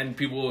 and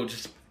people will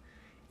just.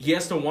 He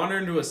has to wander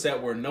into a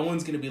set where no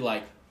one's gonna be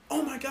like,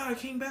 "Oh my god,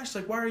 King Bash!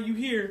 Like, why are you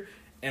here?"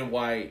 And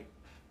why,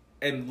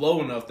 and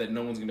low enough that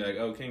no one's gonna be like,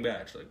 "Oh, King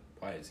Bash! Like,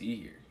 why is he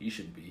here? He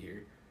shouldn't be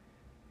here."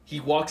 He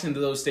walks into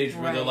those stages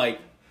where they're Right. like,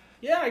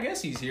 "Yeah, I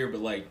guess he's here,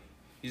 but like,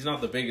 he's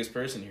not the biggest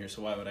person here,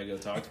 so why would I go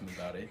talk to him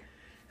about it?"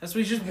 That's what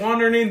he's just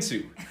wandering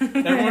into.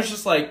 And everyone's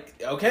just like,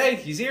 "Okay,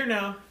 he's here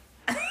now."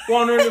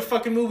 Wandering to a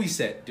fucking movie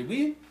set. Do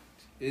we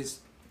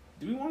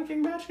want a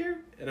King Bash here?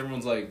 And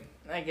everyone's like,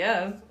 I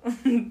guess.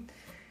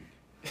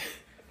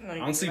 I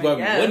don't see why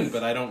we wouldn't,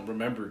 but I don't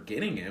remember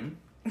getting him.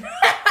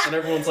 And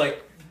everyone's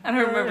like, I don't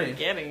remember "Alright,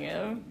 getting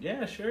him.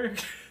 yeah, sure."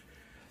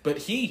 But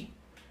he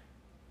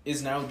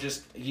is now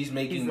just, he's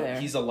there.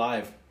 he's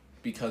alive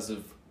because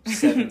of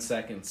 7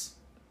 seconds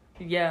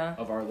Yeah.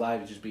 of our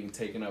lives just being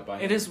taken up by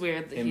It is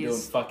weird that him doing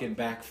he's. fucking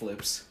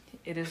backflips.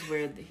 It is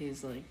weird that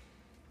he's like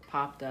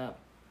popped up,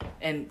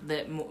 and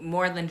that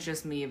more than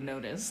just me have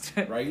noticed.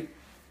 Right?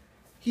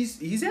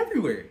 He's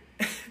everywhere.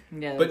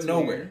 Yeah, But that's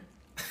nowhere. weird.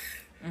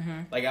 Mm-hmm.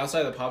 Like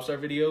outside the Popstar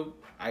video,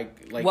 I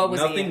like What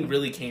was he nothing in?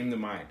 really came to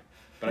mind.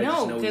 But I No,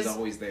 just know he's 'cause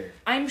always there.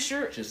 I'm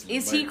sure. Just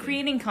Is he lurking.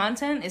 creating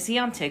content? Is he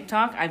on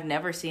TikTok? I've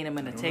never seen him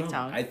in a I don't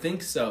TikTok. know. I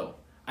think so.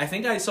 I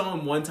think I saw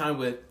him one time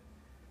with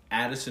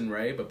Addison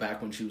Rae, but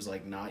back when she was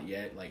like not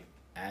yet like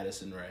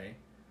Addison Rae.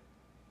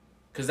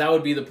 Because that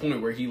would be the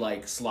point where he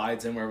like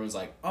slides in where everyone's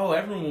like, "Oh,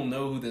 everyone will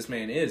know who this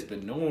man is,"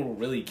 but no one will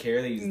really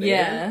care that he's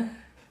there.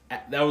 Yeah.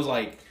 That was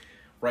like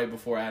right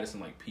before Addison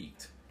like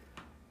peaked.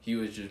 He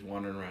was just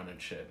wandering around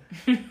and shit.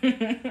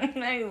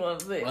 I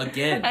love it.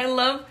 Again, I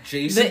love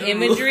Jason the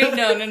imagery.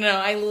 Derulo. No.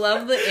 I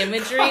love the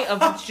imagery of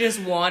just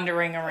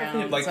wandering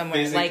around like somewhere.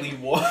 physically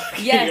Like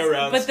walking yes,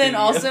 around. but then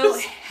studios.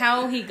 also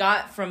how he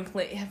got from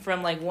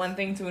like one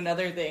thing to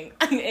another thing.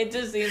 It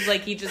just seems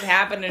like he just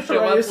happened to show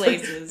Right, up it's like,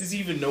 places. does he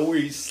even know where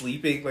he's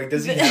sleeping? Like,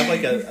 does he have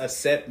like a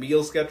set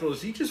meal schedule?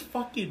 Is he just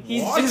fucking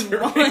He's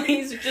wandering?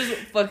 he's just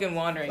fucking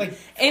wandering. Like-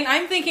 And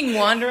I'm thinking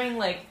wandering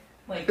like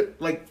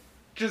like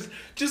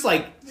just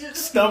like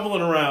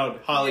stumbling around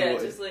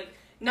Hollywood. yeah, just like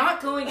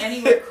not going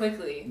anywhere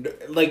quickly.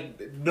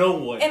 Like no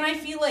one. And I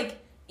feel like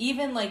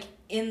even like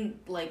in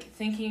like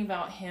thinking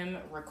about him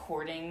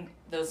recording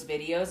those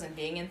videos and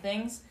being in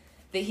things,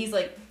 that he's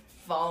like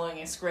following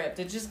a script.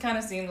 It just kind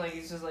of seems like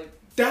he's just like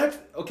That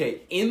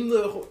okay in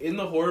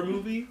the horror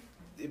movie,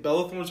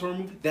 Bella Thorne's horror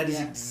movie. That is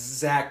Yeah.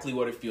 exactly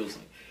what it feels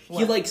like. He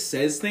What? like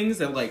says things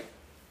that like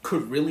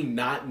could really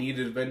not need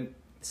to have been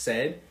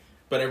said,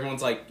 but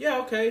everyone's like, yeah,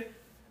 okay.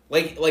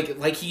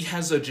 Like he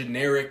has a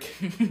generic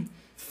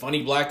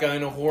funny black guy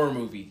in a horror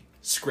movie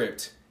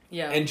script.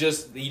 yeah. And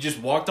he just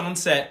walked on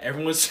set,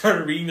 everyone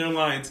started reading their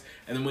lines,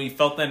 and then when he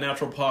felt that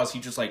natural pause, he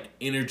just like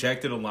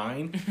interjected a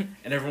line,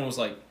 and everyone was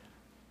like,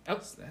 Oh.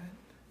 what's that?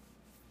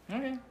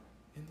 Okay. In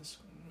the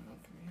school?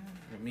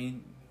 I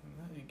mean,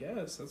 I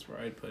guess that's where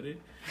I'd put it.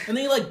 And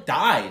then he like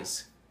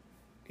dies.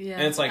 Yeah.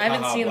 And it's like, I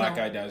haven't haha, seen black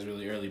the- guy dies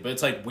really early. But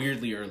it's like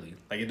weirdly early.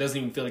 Like it doesn't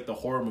even feel like the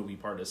horror movie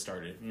part has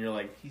started. And you're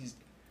like, he's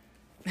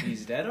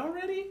dead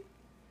already?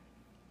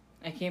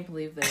 I can't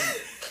believe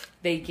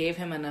they gave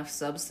him enough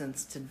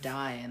substance to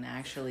die and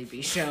actually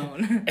be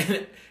shown.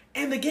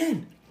 And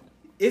again,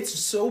 it's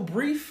so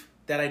brief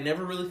that I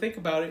never really think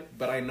about it,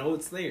 but I know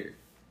it's there.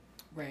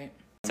 Right.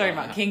 Sorry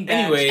about King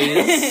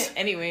Bash.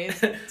 Anyways,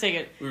 take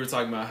it. We were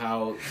talking about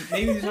how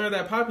maybe these aren't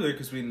that popular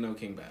because we didn't know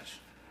King Bash.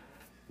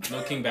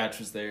 No, King Batch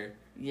was there.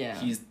 Yeah.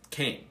 He's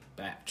King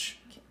Batch.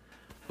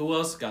 Who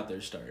else got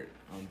their start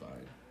on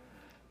Vine?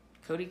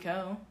 Cody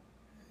Ko.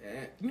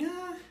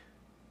 Yeah,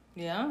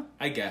 Yeah.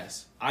 I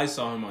guess. I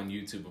saw him on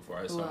YouTube before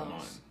I Who saw him on.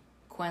 else?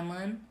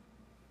 Quenlin.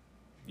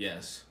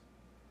 Yes.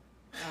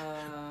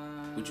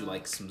 Would you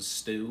like some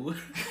stew?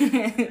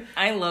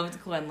 I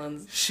loved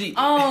Quenlin's. She.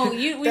 Oh,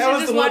 we should That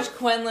was just the one- watch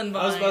Quenlin Vines.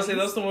 I was about to say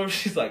that's the one where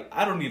she's like,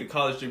 I don't need a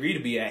college degree to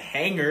be a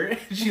hanger.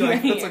 She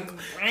like that's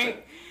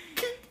like.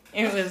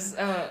 It was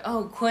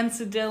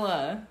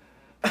Quencidilla.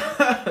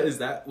 Was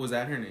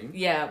that her name?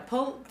 Yeah,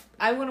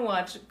 I want to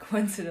watch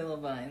Quencidilla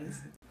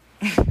Vines.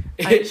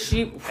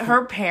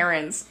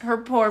 Her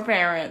poor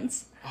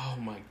parents. Oh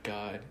my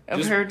god!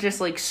 Of her just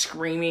like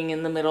screaming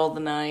in the middle of the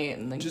night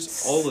and like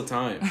just all the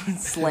time,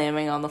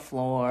 slamming on the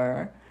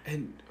floor.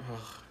 And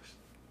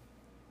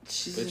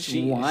she's but just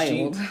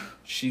wild.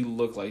 She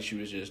looked like she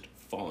was just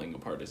falling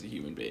apart as a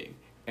human being,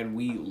 and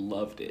we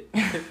loved it.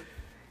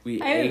 We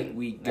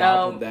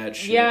gobbled that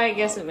shit. Yeah, I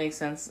guess it makes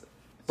sense.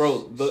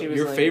 Bro,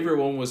 your like, favorite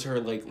one was her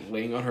like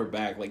laying on her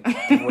back, like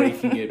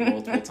breaking it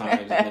multiple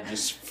times, and then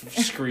just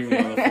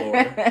screaming on the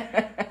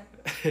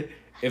floor.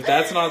 If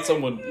that's not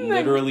someone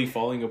literally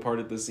falling apart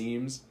at the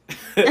seams,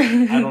 I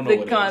don't know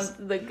what it is.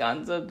 The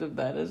concept of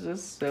that is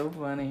just so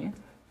funny.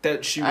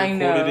 That she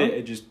recorded it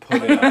and just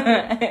put it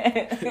out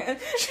there.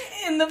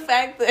 And the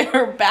fact that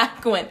her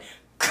back went...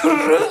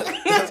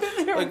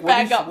 like,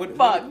 back got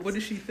fucked. What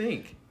does she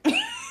think?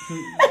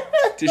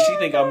 Does she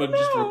think I'm going to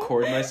just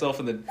record myself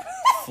and then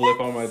flip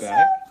on my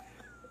back?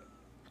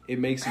 It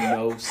makes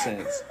no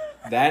sense.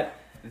 That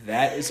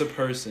is a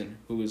person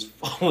who is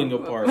falling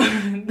apart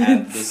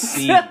at the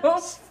seams. So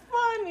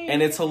funny.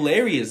 And it's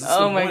hilarious. It's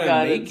oh the my point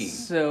god, I'm making.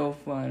 it's so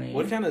funny.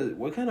 What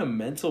kind of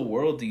mental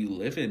world do you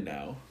live in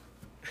now?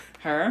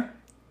 Her?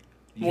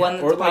 Yeah, One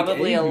that's or, like,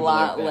 probably any a people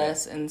lot like that.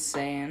 less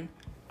insane.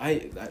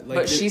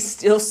 But she's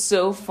still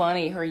so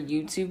funny. Her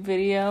YouTube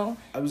video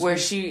where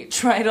she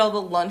tried all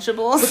the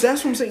Lunchables. But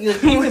that's what I'm saying.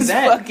 Like, it was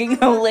fucking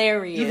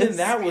hilarious. Even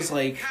that was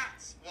like...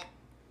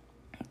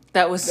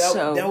 That was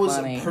so That was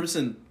funny. a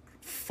person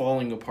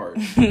falling apart.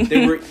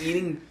 They were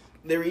eating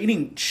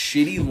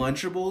shitty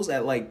Lunchables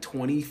at like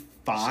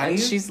 25. And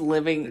she's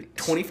living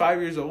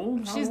 25 years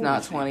old. She's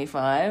not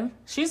 25.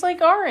 She's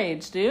like our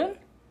age, dude.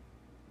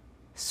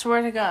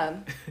 Swear to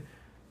God.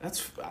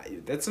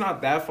 That's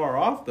not that far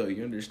off though.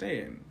 You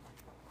understand?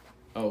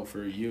 Oh,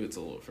 for you, it's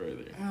a little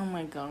further. Oh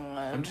my god.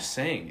 I'm just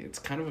saying, it's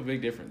kind of a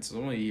big difference. It's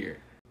only a year.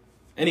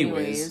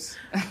 Anyways.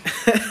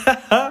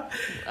 I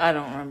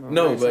don't remember.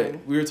 No,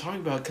 but we were talking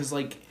about because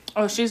like.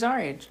 Oh, she's our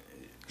age.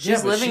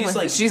 She's living with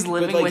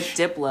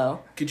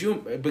Diplo. Could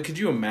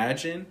you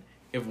imagine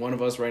if one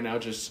of us right now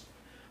just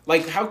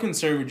like how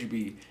concerned would you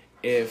be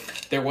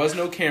if there was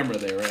no camera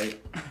there, right?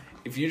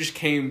 If you just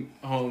came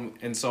home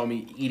and saw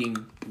me eating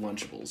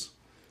Lunchables.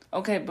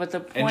 Okay, but the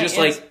point and just is,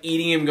 like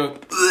eating him go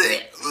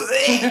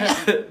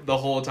the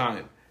whole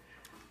time.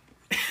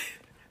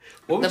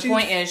 The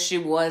point is, she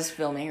was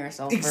filming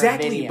herself.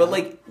 Exactly, for a video. but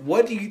like,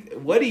 what do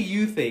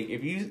you think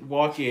if you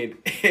walk in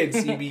and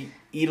see me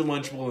eat a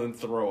Lunchable and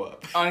throw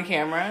up on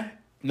camera?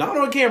 Not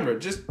on camera,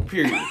 just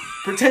period.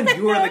 Pretend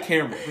you are the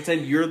camera.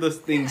 Pretend you're the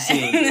thing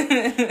seeing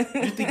it.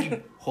 You're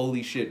thinking,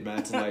 holy shit,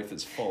 Matt's life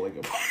is falling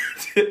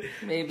apart.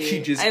 Maybe.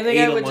 She just I think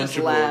ate I would a just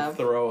Lunchable laugh. and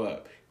throw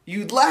up.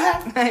 You'd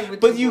laugh,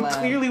 but you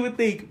clearly would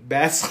think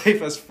Matt's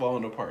life has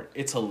fallen apart.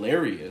 It's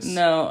hilarious.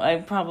 No, I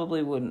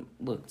probably wouldn't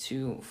look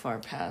too far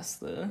past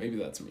the... Maybe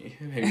that's me.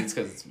 Maybe it's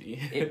because it's me.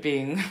 It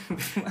being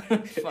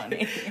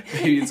funny.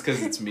 Maybe it's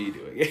because it's me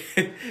doing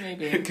it.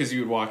 Maybe. Because you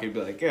would walk in and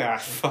be like, ah,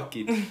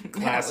 fucking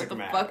classic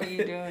Matt. What the fuck are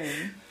you doing?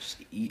 Just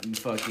eating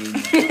fucking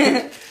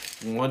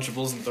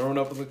Lunchables and throwing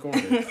up in the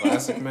corner.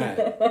 Classic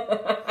Matt.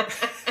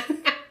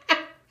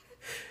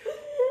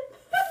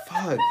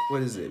 Fuck,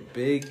 what is it?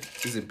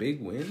 Is it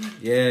Big Win?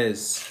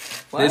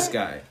 Yes. What? This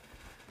guy.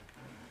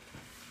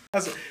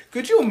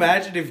 Could you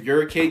imagine if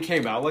your kid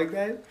came out like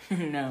that?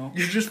 No.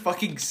 You're just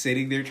fucking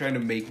sitting there trying to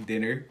make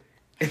dinner,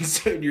 and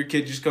so your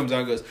kid just comes out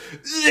and goes,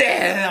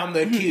 yeah, I'm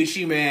the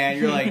Cushy man.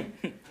 You're like,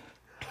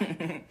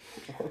 I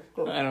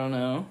don't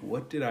know.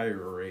 what did I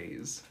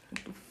raise?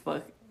 What the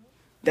fuck?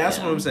 That's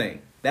what I'm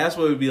saying. That's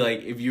what it would be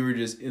like if you were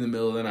just in the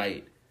middle of the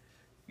night.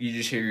 You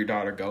just hear your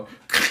daughter go.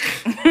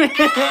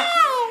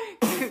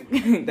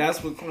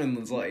 That's what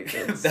Quinlan's like.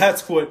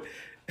 That's what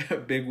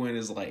Big Win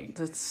is like.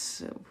 That's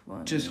so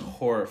funny. Just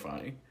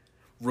horrifying.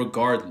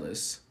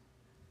 Regardless.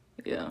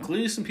 Yeah.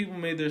 Clearly some people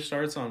made their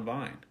starts on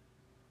Vine.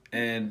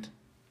 And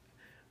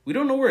we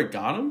don't know where it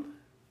got them.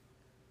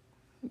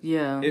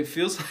 Yeah. It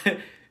feels like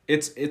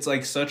it's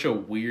like such a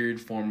weird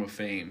form of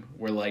fame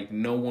where like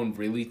no one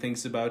really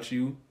thinks about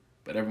you,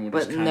 but everyone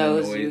just kind of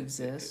knows knows you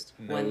exist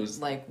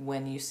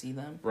when you see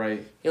them.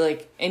 Right. You're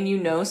like, and you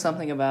know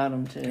something about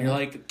them too. And you're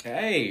like,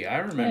 hey, I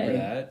remember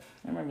that.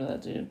 I remember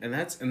that dude. And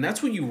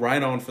that's what you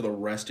write on for the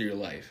rest of your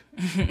life.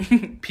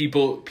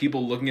 people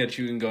looking at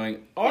you and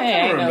going, oh, I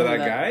can remember that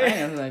guy. I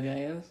know who that guy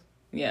is.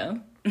 Yeah.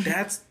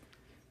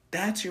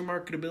 That's your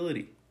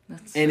marketability.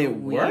 That's and so it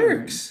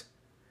weird. works.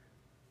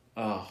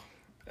 Oh,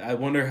 I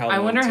wonder how. I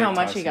long wonder how TikTok's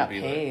much he got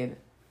gonna be like. paid.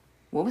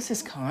 What was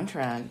his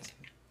contract?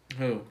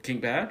 Who? King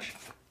Batch?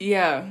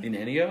 Yeah. In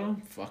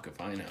Enio? Fuck if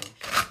I know.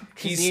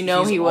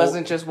 Because he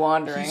wasn't just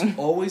wandering. He's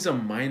always a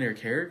minor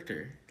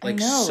character. Like,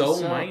 know,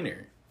 so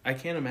minor. I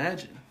can't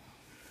imagine.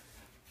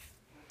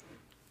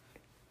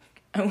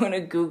 I want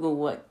to Google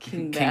what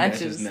King King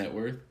Batch's Batch's... net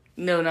worth.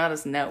 No, not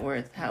his net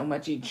worth. How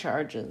much he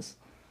charges.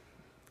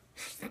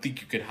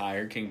 Think you could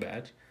hire King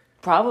Batch?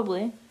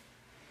 Probably.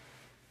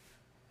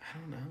 I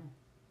don't know.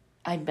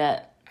 I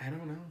bet. I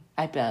don't know.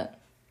 I bet.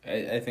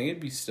 I think it'd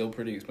be still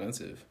pretty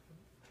expensive.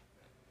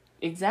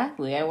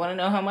 Exactly. I want to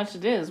know how much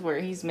it is where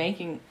he's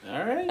making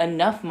All right.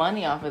 enough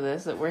money off of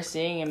this that we're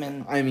seeing him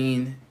in... I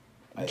mean,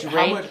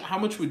 Drake. how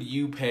much would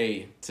you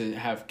pay to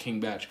have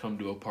King Batch come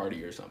to a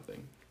party or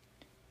something?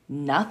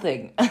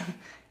 Nothing.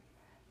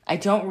 I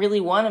don't really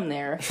want him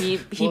there. He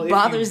Well, if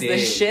bothers you the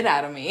did- shit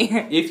out of me.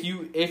 If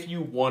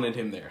you wanted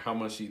him there, how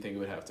much do you think it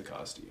would have to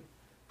cost you?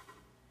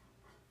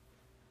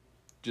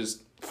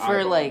 Just For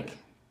eyeballing like... it.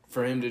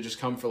 For him to just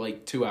come for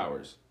like 2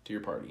 hours to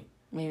your party.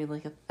 Maybe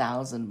like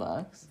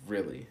 $1,000.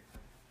 Really?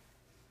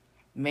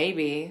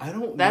 Maybe. I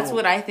don't That's know.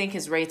 what I think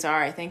his rates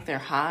are. I think they're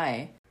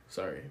high.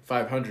 Sorry,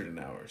 $500 an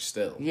hour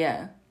still.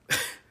 Yeah.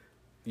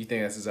 You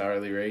think that's his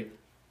hourly rate?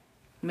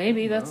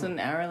 Maybe that's an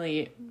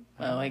hourly...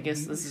 Oh, I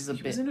guess this is a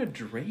He was bit... in a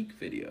Drake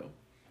video.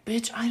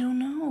 Bitch, I don't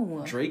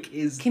know. Drake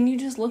is. Can you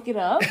just look it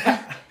up? Can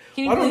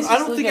you please I just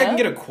don't look think it I can up?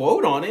 get a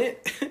quote on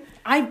it.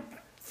 I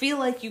feel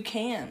like you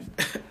can.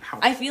 How,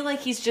 I feel like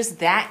he's just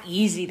that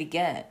easy to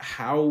get.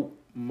 how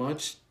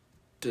much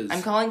does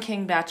I'm calling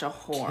King Batch a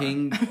whore.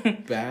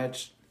 King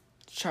Batch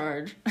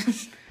Charge.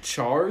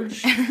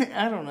 charge?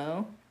 I don't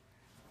know.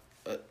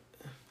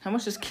 How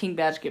much does King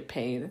Batch get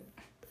paid?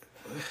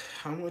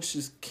 How much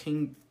does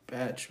King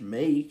Batch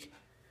make?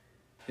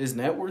 His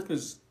net worth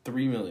is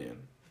 $3 million.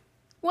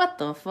 What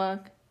the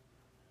fuck?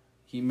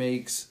 He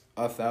makes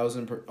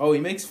 $1,000 per. Oh, he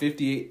makes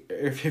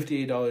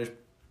 $58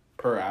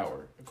 per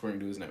hour according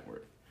to his net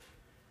worth.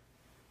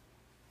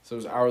 So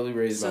his hourly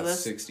rate is So about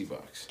that's-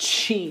 $60.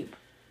 Cheap.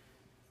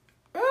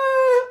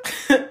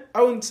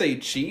 I wouldn't say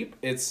cheap.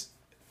 It's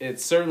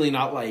certainly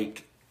not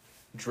like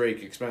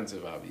Drake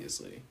expensive.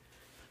 Obviously,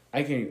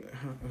 I can.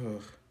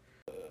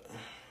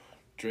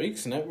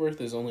 Drake's net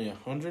worth is only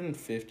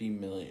 $150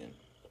 million.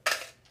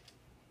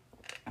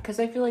 Because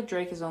I feel like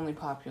Drake is only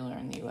popular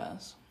in the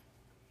U.S.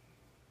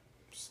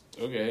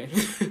 Okay,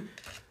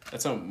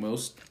 that's how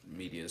most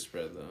media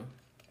spread,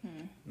 though.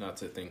 Not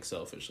to think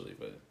selfishly,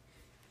 but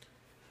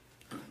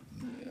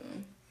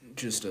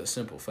just a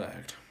simple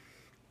fact.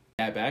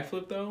 That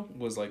backflip though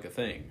was like a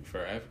thing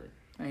forever.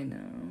 I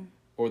know.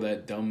 Or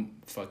that dumb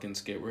fucking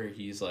skit where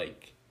he's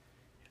like,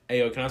 "Hey,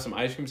 yo, can I have some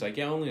ice cream?" He's like,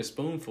 "Yeah, only a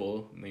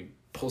spoonful." And he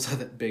pulls out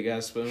that big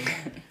ass spoon.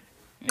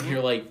 And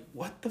you're like,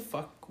 "What the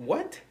fuck?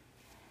 What?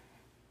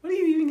 What are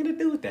you even gonna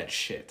do with that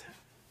shit?"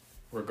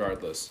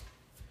 Regardless,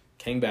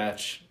 King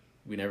Batch,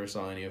 we never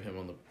saw any of him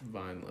on the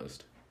Vine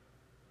list.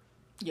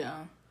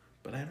 Yeah.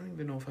 But I don't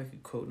even know if I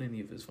could quote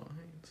any of his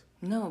Vines.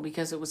 No,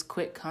 because it was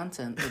quick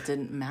content that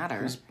didn't It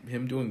matter. was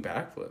him doing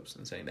backflips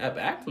and saying, "That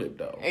backflip,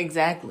 though."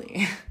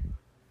 Exactly.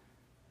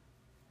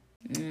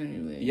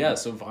 Anyway. Yeah,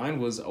 so Vine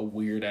was a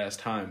weird ass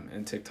time,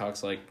 and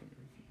TikTok's like,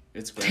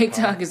 it's grandpa.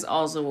 TikTok is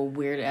also a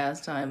weird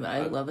ass time, but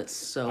I love it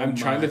so much. I'm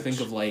trying to think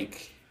of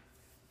like,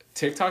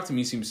 TikTok to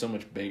me seems so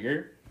much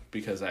bigger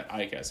because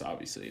I guess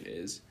obviously it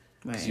is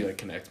because you like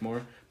connect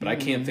more, but I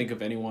can't think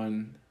of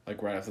anyone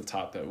like right off the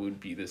top that would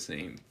be the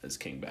same as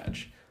King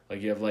Batch.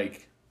 Like you have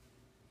like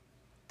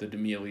the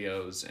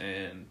D'Amelios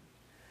and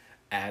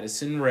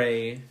Addison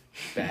Rae,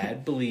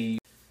 Bad Bleed.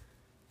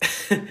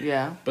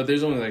 Yeah. But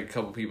there's only like a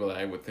couple people that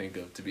I would think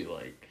of to be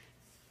like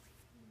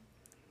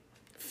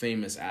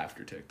famous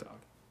after TikTok.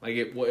 Like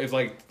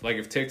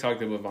if TikTok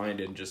did what Vine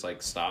did and just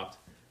like stopped,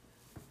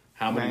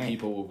 how many Right.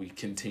 people will we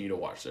continue to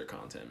watch their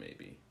content?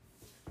 Maybe.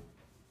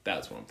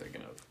 That's what I'm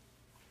thinking of.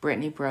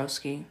 Brittany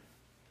Broski.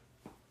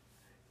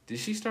 Did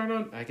she start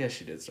on? I guess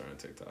she did start on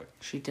TikTok.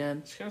 She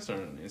did. She kind of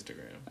started on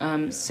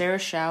Instagram. Yeah. Sarah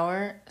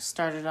Shower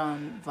started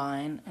on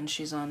Vine, and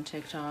she's on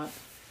TikTok.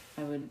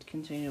 I would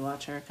continue to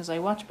watch her, because I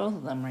watch both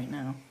of them right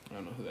now. I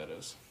don't know who that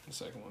is. The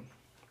second one.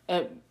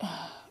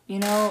 You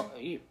know,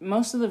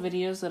 most of the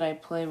videos that I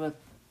play with...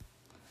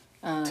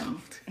 Stop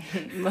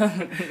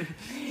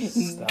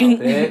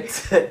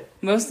it.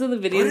 Most of the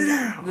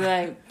videos that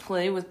I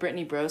play with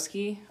Brittany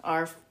Broski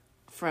are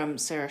from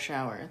Sarah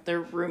Shower.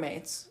 They're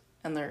roommates,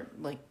 and they're,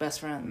 like,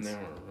 best friends. And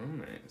they were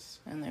roommates.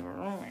 And they were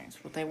roommates,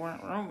 but they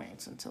weren't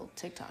roommates until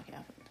TikTok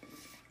happened.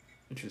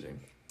 Interesting.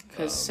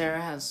 Because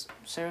Sarah's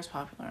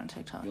popular on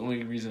TikTok. The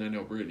only reason I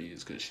know Brittany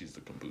is because she's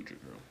the kombucha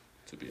girl,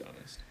 to be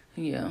honest.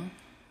 Yeah.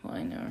 Well,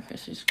 I know her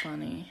because she's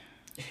funny.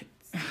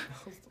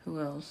 Who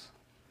else?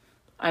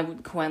 I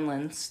would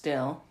Quenlin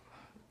still.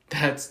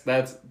 That's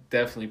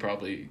definitely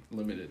probably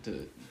limited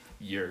to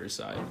your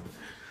side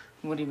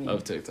What do you mean?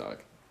 of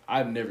TikTok.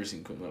 I've never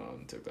seen Quinlan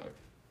on TikTok.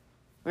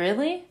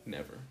 Really?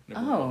 Never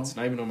Oh. once.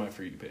 Not even on my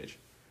For You page.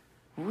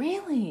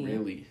 Really?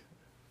 Really.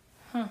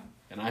 Huh.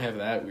 And I have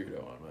that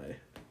weirdo on my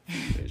For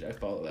You page. I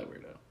follow that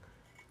weirdo.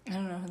 I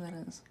don't know who that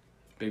is.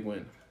 Big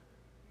Win.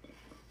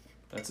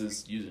 That's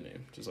his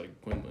username, just like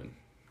Quinlan.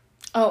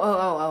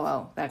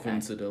 Oh, that guy.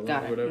 Quincidilla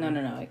Got or it. whatever.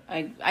 No.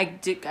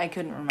 I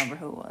couldn't remember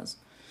who it was.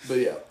 But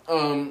yeah,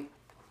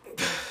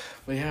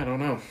 but yeah, I don't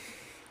know.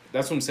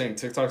 That's what I'm saying.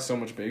 TikTok's so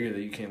much bigger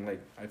that you can't like.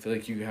 I feel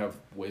like you have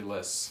way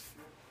less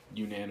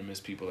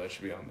unanimous people that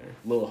should be on there.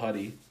 Lil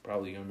Huddy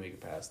probably gonna make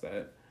it past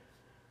that.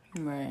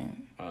 Right.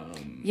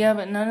 Yeah,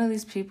 but none of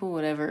these people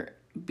would ever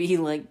be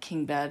like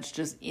King Badge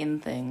just in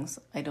things.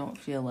 I don't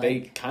feel like They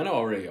kind of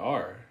already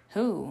are.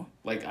 Who?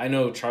 Like I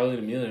know Charli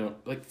D'Amelio.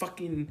 Like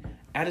fucking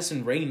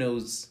Addison Rae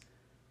knows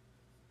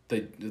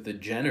the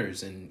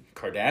Jenners and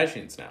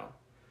Kardashians now.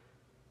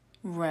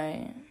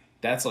 Right.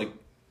 That's like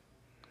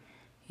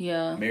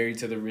Yeah. married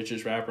to the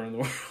richest rapper in the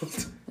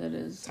world. That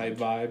is type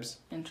vibes.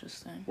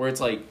 interesting. Where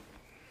it's like,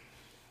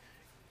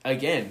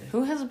 again,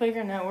 Who has a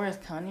bigger net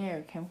worth, Kanye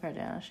or Kim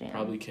Kardashian?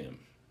 probably Kim.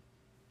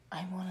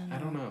 I want to know. I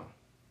don't know.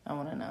 I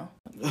want to know.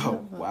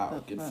 Oh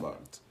wow, get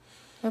fucked.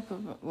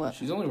 What?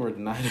 She's only worth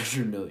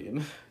 $900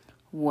 million.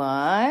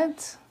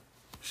 What?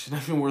 She's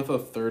not even worth a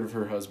third of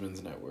her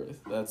husband's net worth.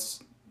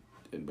 That's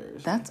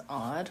embarrassing. That's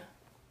odd.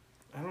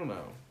 I don't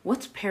know.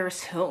 What's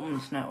Paris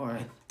Hilton's net I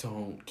worth?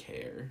 don't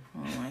care.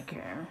 Oh, I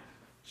care.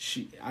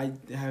 I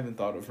haven't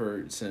thought of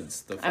her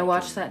since the. I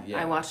watched fucking- that.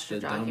 yeah, I watched her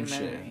the dumb shit.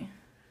 documentary.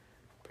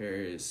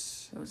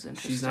 Paris. It was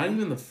interesting. She's not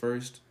even the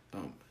first.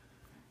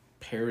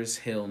 Paris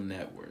Hill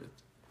net worth.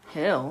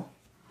 Hill.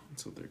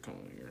 That's what they're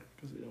calling her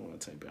because they don't want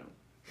to type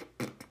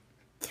out.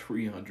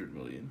 300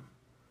 million.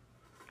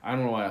 I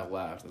don't know why I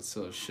laughed. That's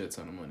still a shit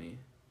ton of money.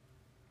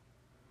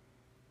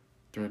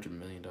 $300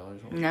 million.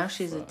 Holy Now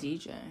she's fuck. a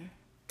DJ.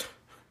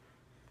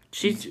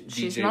 She's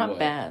DJ not what?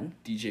 bad.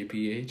 DJ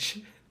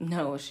PH.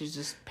 No, she's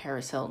just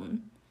Paris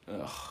Hilton.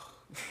 Ugh.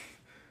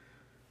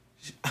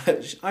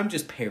 I'm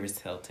just Paris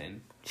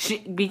Hilton.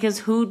 Because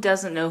who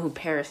doesn't know who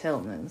Paris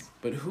Hilton is?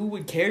 But who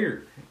would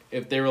care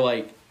if they were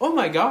like, "Oh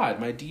my God,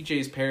 my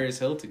DJ's Paris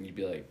Hilton"? You'd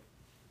be like,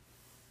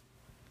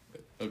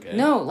 "Okay."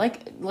 No,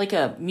 like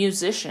a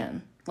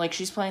musician. Like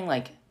she's playing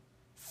like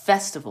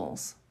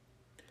festivals.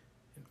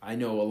 I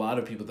know a lot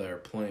of people that are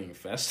playing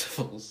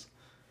festivals.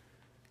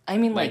 I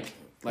mean, Like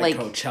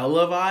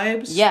Coachella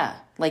vibes. Yeah,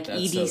 like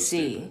That's so EDC.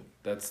 stupid.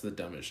 That's the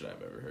dumbest shit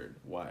I've ever heard.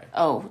 Why?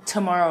 Oh,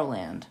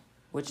 Tomorrowland,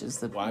 which is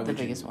the Why would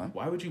biggest you, one.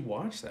 Why would you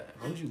watch that?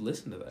 Why would you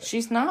listen to that?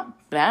 She's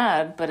not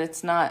bad, but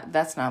that's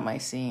not my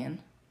scene.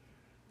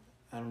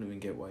 I don't even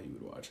get why you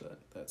would watch that.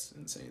 That's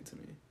insane to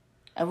me.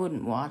 I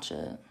wouldn't watch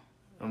it.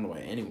 I don't know why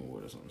anyone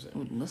would. Is what I'm I saying.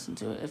 would listen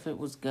to it. If it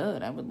was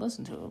good, I would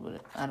listen to it,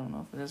 but I don't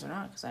know if it is or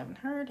not because I haven't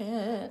heard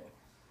it.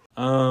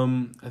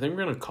 I think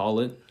we're gonna call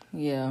it.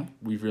 Yeah.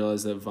 We've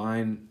realized that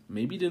Vine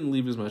maybe didn't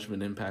leave as much of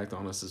an impact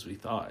on us as we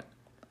thought.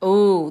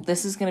 Oh,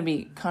 this is going to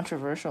be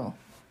controversial.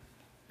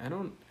 I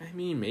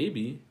mean,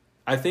 maybe.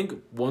 I think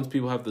once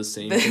people have the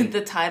same thing,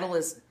 The title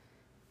is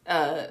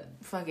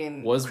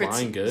fucking... Was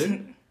Vine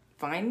good?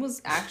 Vine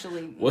was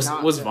actually was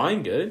not good.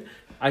 Vine good?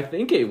 I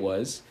think it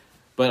was.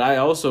 But I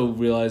also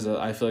realize that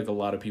I feel like a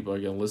lot of people are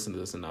going to listen to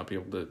this and not be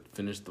able to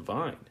finish the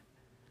Vine.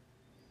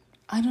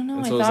 I don't know.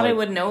 And I so it's thought I like-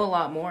 would know a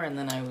lot more, and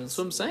then I was... That's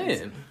what I'm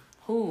saying.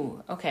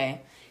 Ooh,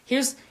 okay.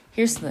 Here's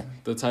the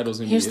The title's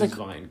going to be Here's Is the-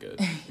 Vine Good?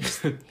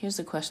 here's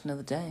the question of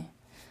the day.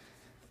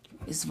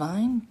 Is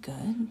Vine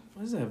good?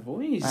 What is that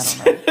voice?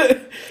 I don't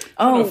know.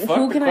 Oh, fuck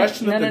who the can I?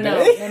 question of No, the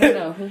no, day?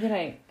 no. Who can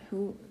I?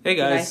 Who? Hey,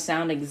 can I guys.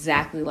 sound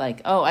exactly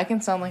like? Oh, I can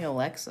sound like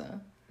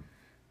Alexa.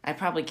 I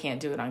probably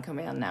can't do it on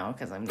command now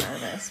because I'm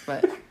nervous.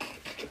 But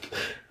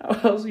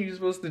How else are you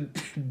supposed to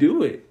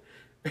do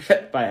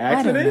it? By I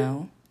accident? don't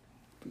know.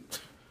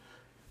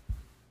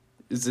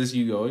 Is this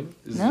you going?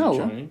 Is No. This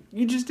you trying?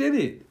 You just did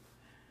it.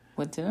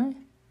 What did I?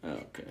 Oh,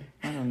 okay.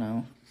 I don't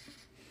know.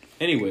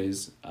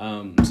 Anyways,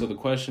 so the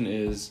question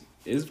is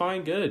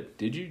Vine good?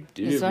 Did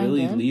Is it Vine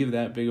really good? leave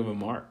that big of a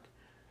mark?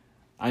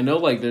 I know,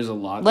 like, there's a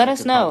lot. Let that us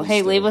could know. probably Hey,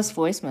 still- leave us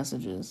voice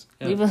messages.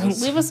 Yeah, leave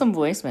us some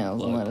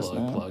voicemails and let us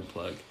know.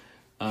 Plug.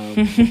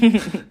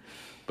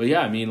 But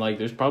yeah, I mean, like,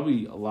 there's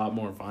probably a lot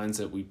more Vines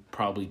that we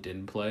probably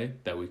didn't play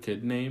that we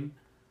could name.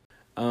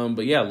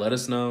 But yeah, let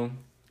us know.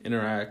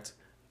 Interact.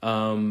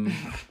 Yeah,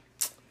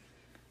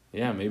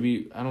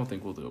 maybe, I don't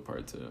think we'll do a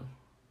part 2.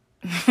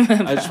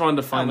 I just wanted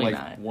to find, Probably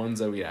like, not. ones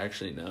that we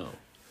actually know.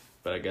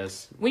 But I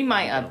guess... We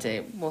might I don't know.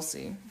 update. We'll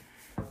see.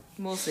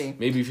 We'll see.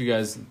 Maybe if you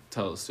guys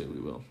tell us to, we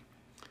will.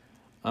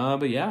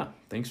 But yeah,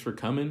 thanks for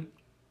coming.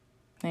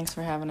 Thanks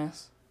for having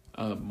us.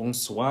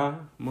 Bonsoir,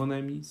 mon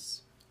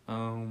amis.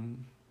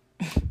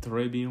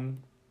 Très bien.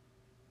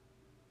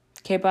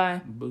 Okay,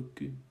 bye.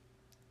 Beaucoup.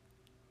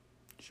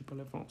 Je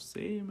parle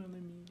français, mon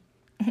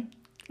ami.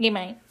 Good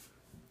night.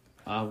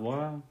 Au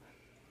revoir.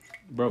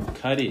 Bro,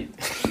 cut it.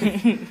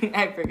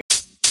 I forgot.